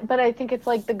 That, but I think it's,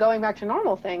 like, the going back to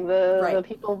normal thing. The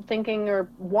people thinking or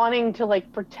wanting to,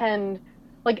 like, pretend,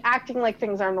 like, acting like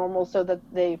things are normal so that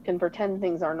they can pretend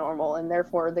things are normal, and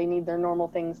therefore they need their normal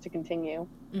things to continue.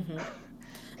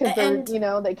 Because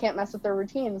they can't mess with their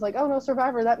routines. Like, oh no,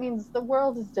 Survivor, that means the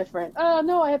world is different. Oh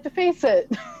no, I have to face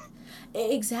it.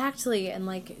 Exactly. And,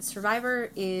 like,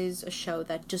 Survivor is a show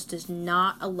that just does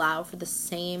not allow for the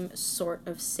same sort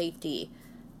of safety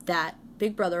that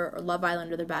Big Brother or Love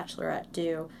Island or The Bachelorette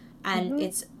do. And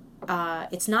it's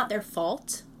not their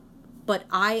fault, but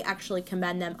I actually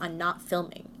commend them on not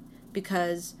filming,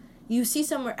 because you see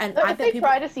somewhere, and if they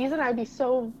tried a season, I'd be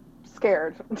so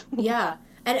scared. Yeah.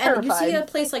 And you see a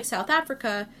place like South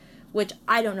Africa, which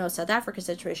I don't know South Africa's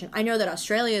situation. I know that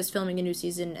Australia is filming a new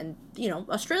season, and,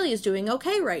 Australia is doing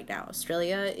okay right now.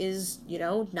 Australia is,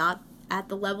 not at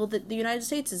the level that the United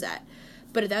States is at.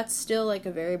 But that's still, like,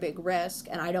 a very big risk,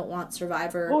 and I don't want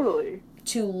Survivor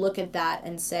to look at that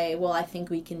and say, well, I think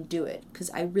we can do it, because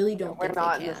I really don't think they can.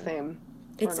 We're not the same.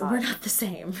 We're not the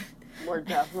same. We're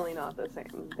definitely not the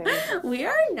same. We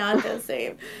are not the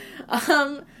same.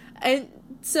 And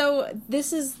so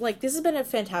this has been a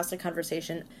fantastic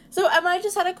conversation. So Emma, I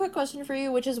just had a quick question for you,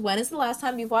 which is, when is the last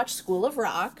time you've watched School of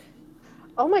Rock?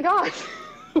 Oh my gosh.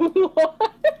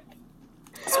 What?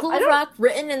 School of Rock,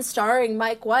 written and starring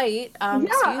Mike White.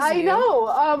 I know.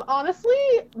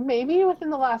 Honestly, maybe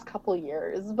within the last couple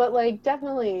years, but, like,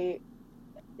 definitely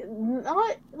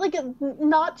not, like,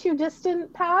 not too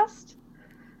distant past.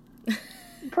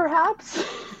 Perhaps.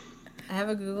 I have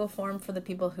a Google form for the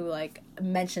people who, like,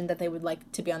 mentioned that they would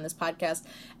like to be on this podcast,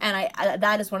 and I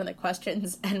that is one of the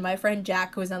questions. And my friend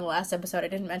Jack, who was on the last episode, I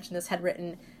didn't mention this, had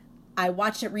written, I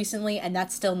watched it recently, and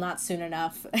that's still not soon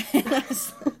enough.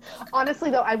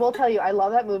 Honestly, though, I will tell you, I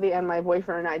love that movie, and my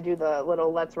boyfriend and I do the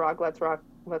little let's rock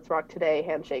today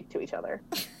handshake to each other.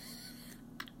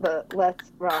 The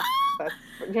let's rock.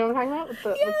 You know what I'm talking about? With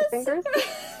the fingers?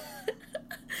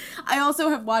 I also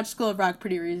have watched School of Rock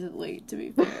pretty recently, to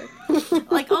be fair.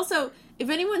 Like, also, if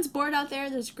anyone's bored out there,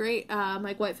 there's a great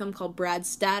Mike White film called Brad's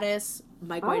Status.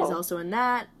 Mike White is also in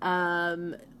that.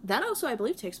 That also, I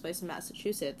believe, takes place in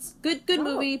Massachusetts. Good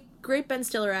movie. Great Ben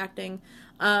Stiller acting.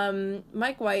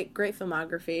 Mike White, great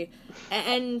filmography.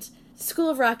 And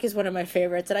School of Rock is one of my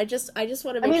favorites. And I just want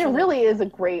to make sure. It really is a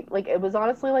great, like, it was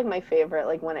honestly, like, my favorite,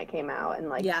 like, when it came out and,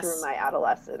 like, through my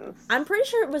adolescence. I'm pretty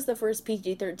sure it was the first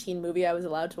PG-13 movie I was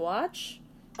allowed to watch.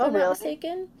 If I'm not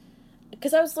mistaken.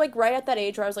 Because I was, like, right at that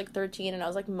age where I was, like, 13, and I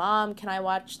was like, Mom, can I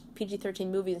watch PG-13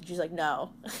 movies? And she's like,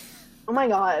 no. Oh my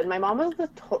god, my mom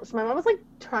was like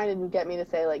trying to get me to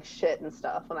say, like, shit and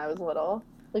stuff when I was little.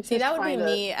 Like, see, that would be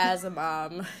me as a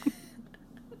mom.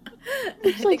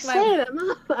 She's like, say it,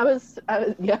 Emma. I was,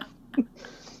 yeah.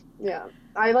 Yeah.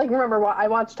 I, like, remember, I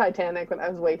watched Titanic when I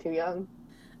was way too young.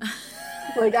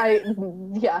 Like,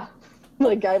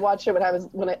 Like, I watched it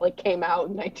when it, like, came out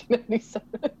in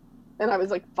 1997. And I was,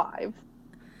 like, 5.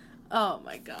 Oh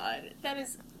my god. That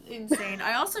is insane.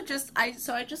 I also just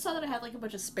saw that I had, like, a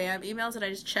bunch of spam emails that I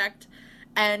just checked,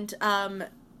 and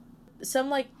some,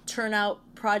 like, turnout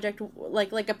project,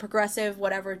 like a progressive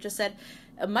whatever, just said,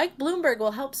 Mike Bloomberg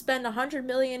will help spend $100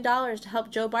 million to help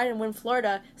Joe Biden win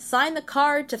Florida. Sign the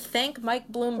card to thank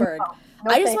Mike Bloomberg.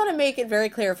 No, I just want to make it very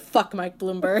clear, fuck Mike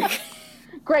Bloomberg.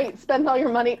 Great, spend all your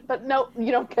money, but no,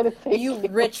 you don't get a thank you. You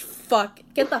rich fuck.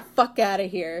 Get the fuck out of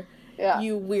here. Yeah.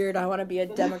 You weird, I want to be a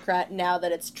Democrat now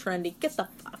that it's trendy. Get the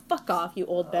fuck off, you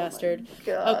old bastard.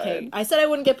 Okay, I said I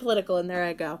wouldn't get political, and there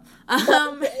I go.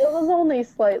 It was only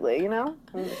slightly, you know?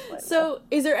 So,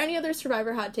 is there any other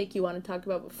Survivor hot take you want to talk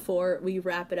about before we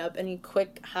wrap it up? Any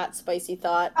quick, hot, spicy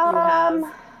thought you have?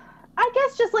 I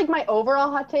guess just, like, my overall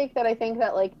hot take that I think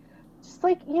that, like, just,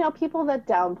 like, you know, people that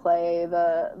downplay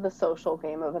the social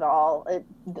game of it all, it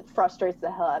frustrates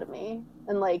the hell out of me.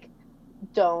 And, like,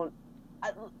 don't...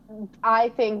 I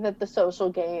think that the social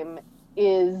game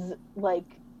is,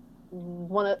 like,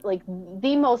 one of, like,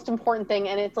 the most important thing,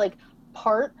 and it's, like,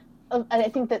 part of, and I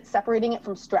think that separating it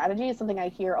from strategy is something I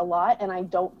hear a lot, and I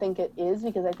don't think it is,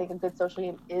 because I think a good social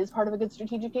game is part of a good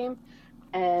strategic game.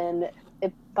 and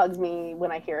it bugs me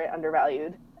when I hear it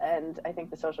undervalued. And I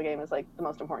think the social game is like the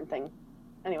most important thing.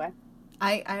 Anyway,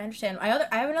 I understand. I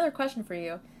have another question for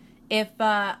you. If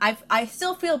I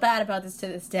still feel bad about this to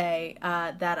this day,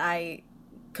 that I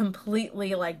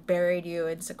completely like buried you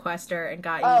in sequester and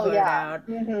got you voted out.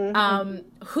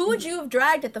 Who would you have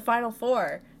dragged at the Final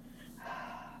Four?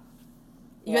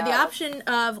 You had the option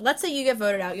of, let's say you get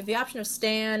voted out, you have the option of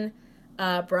Stan,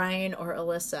 Brian, or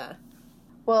Alyssa.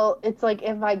 Well, it's like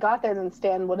if I got there, then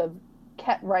Stan would have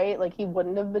kept, right? Like, he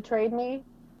wouldn't have betrayed me.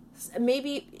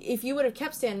 Maybe if you would have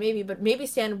kept Stan, but maybe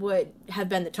Stan would have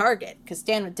been the target, because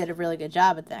Stan did a really good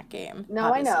job at that game. No,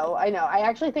 obviously. I know. I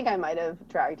actually think I might have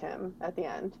dragged him at the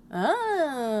end.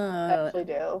 Oh. I actually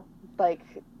do. Like,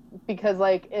 because,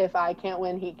 like, if I can't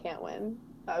win, he can't win.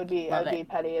 I would be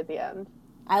petty at the end.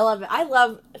 I love it. I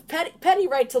love petty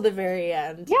right till the very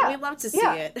end. Yeah. We love to see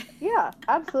it. Yeah,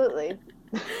 absolutely.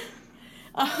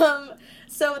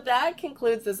 So that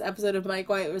concludes this episode of Mike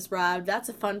White Was Robbed. That's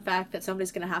a fun fact that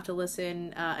somebody's going to have to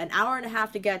listen an hour and a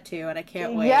half to get to, and I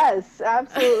can't wait. Yes,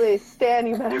 absolutely. Stan,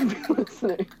 you better be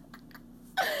listening.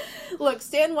 Look,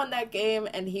 Stan won that game,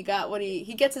 and he got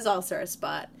he gets his all-star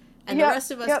spot. And the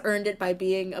rest of us earned it by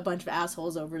being a bunch of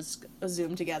assholes over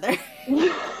Zoom together.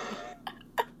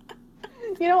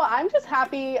 You know, I'm just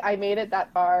happy I made it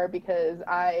that far because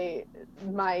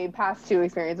my past 2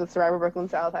 experience with Survivor Brooklyn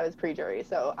South, I was pre-jury.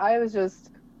 So I was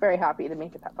just very happy to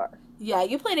make it that far. Yeah,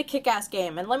 you played a kick-ass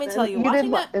game. And let me tell you,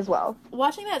 watching that as well.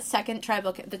 Watching that second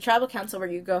the tribal council where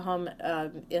you go home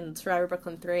in Survivor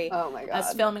Brooklyn 3. Oh my God. I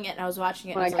was filming it and I was watching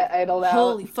it. When and I got idled out.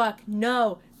 Holy fuck,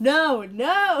 no. Like,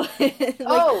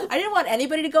 I didn't want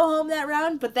anybody to go home that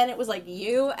round, but then it was like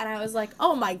you, and I was like,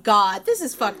 oh my God, this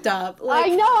is fucked up.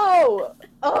 Like, I know!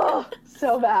 Oh,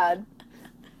 so bad.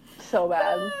 So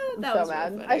bad. So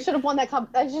mad. Really, I should have won that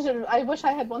I wish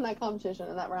I had won that competition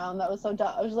in that round. That was so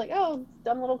dumb. I was like, oh,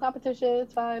 dumb little competition,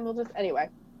 it's fine. Anyway.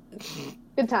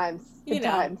 Good times. Good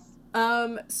times.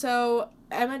 So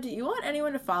Emma, do you want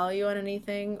anyone to follow you on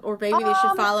anything, or maybe they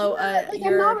should follow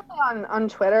your? I'm not on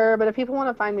Twitter, but if people want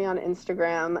to find me on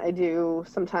Instagram, I do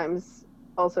sometimes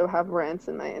also have rants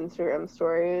in my Instagram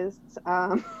stories.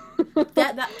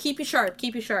 That keep you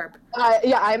sharp.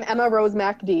 I'm Emma Rose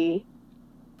MacD.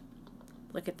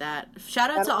 Look at that! Shout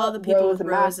out to all the people with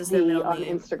Rose as their middle name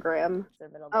on Instagram.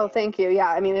 Oh, thank you. Yeah,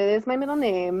 I mean it is my middle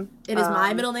name. It is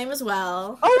my middle name as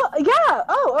well. Oh yeah.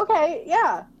 Oh okay.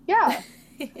 Yeah.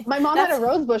 My mom had a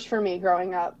rose bush for me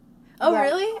growing up. Oh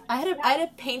really? I had a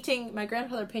painting. My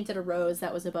grandfather painted a rose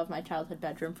that was above my childhood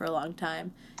bedroom for a long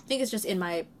time. I think it's just in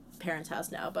my parents' house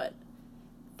now, but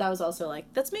that was also like,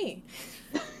 that's me.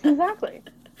 Exactly.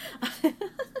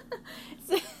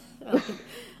 I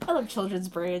love children's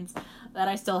brains that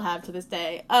I still have to this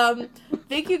day.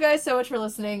 Thank you guys so much for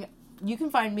listening. You can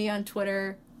find me on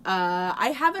Twitter.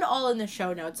 I have it all in the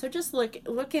show notes, so just look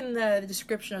in the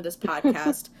description of this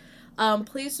podcast.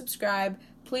 Please subscribe.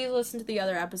 Please listen to the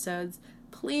other episodes.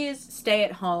 Please stay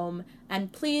at home,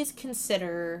 and please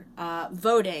consider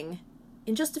voting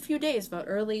in just a few days. Vote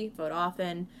early, vote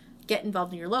often. Get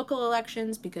involved in your local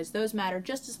elections because those matter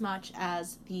just as much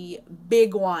as the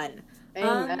big one.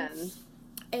 Amen.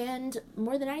 And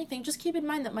more than anything, just keep in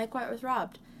mind that Mike White was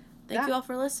robbed. Thank you all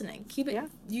for listening. Keep it.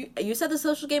 Yeah. You said the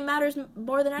social game matters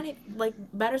more than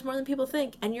matters more than people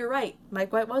think, and you're right.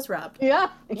 Mike White was robbed. Yeah,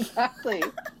 exactly.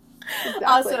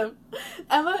 Awesome,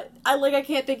 Emma. I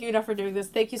can't thank you enough for doing this.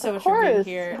 Thank you so much for being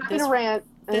here. This rant.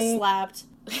 This slapped.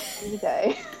 Any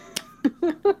day.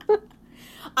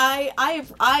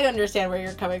 I understand where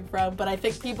you're coming from, but I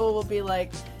think people will be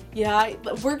like, yeah,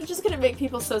 we're just gonna make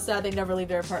people so sad they never leave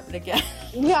their apartment again.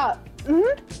 Yeah.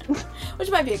 Mm-hmm. Which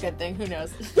might be a good thing. Who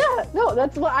knows? Yeah, no,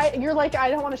 that's what you're like,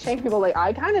 I don't want to shame people. Like,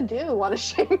 I kind of do want to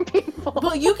shame people.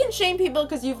 Well, you can shame people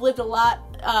because you've lived a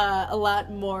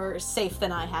lot more safe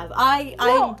than I have.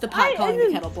 I'm the pot calling the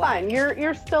kettle black. Fine.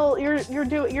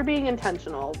 You're being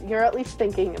intentional. You're at least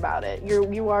thinking about it.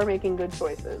 You are making good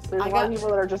choices. There's a lot of people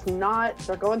that are just not.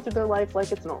 They're going through their life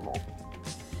like it's normal.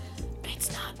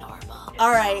 It's not normal. All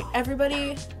right,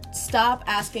 everybody. Stop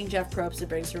asking Jeff Probst to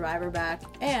bring Survivor back,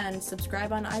 and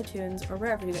subscribe on iTunes or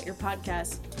wherever you get your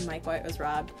podcasts to Mike White Was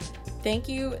Robbed. Thank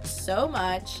you so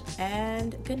much,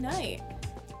 and good night.